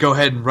go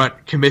ahead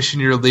and commission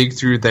your league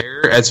through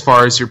there. As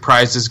far as your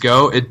prizes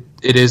go, it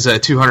is a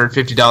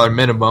 $250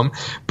 minimum,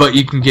 but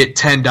you can get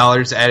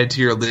 $10 added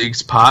to your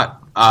league's pot.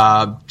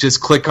 Just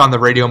click on the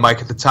radio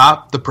mic at the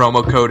top. The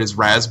promo code is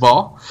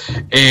RazzBall.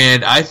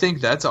 And I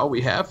think that's all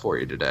we have for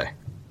you today.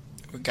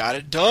 We got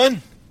it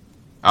done.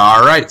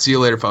 All right. See you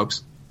later,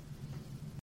 folks.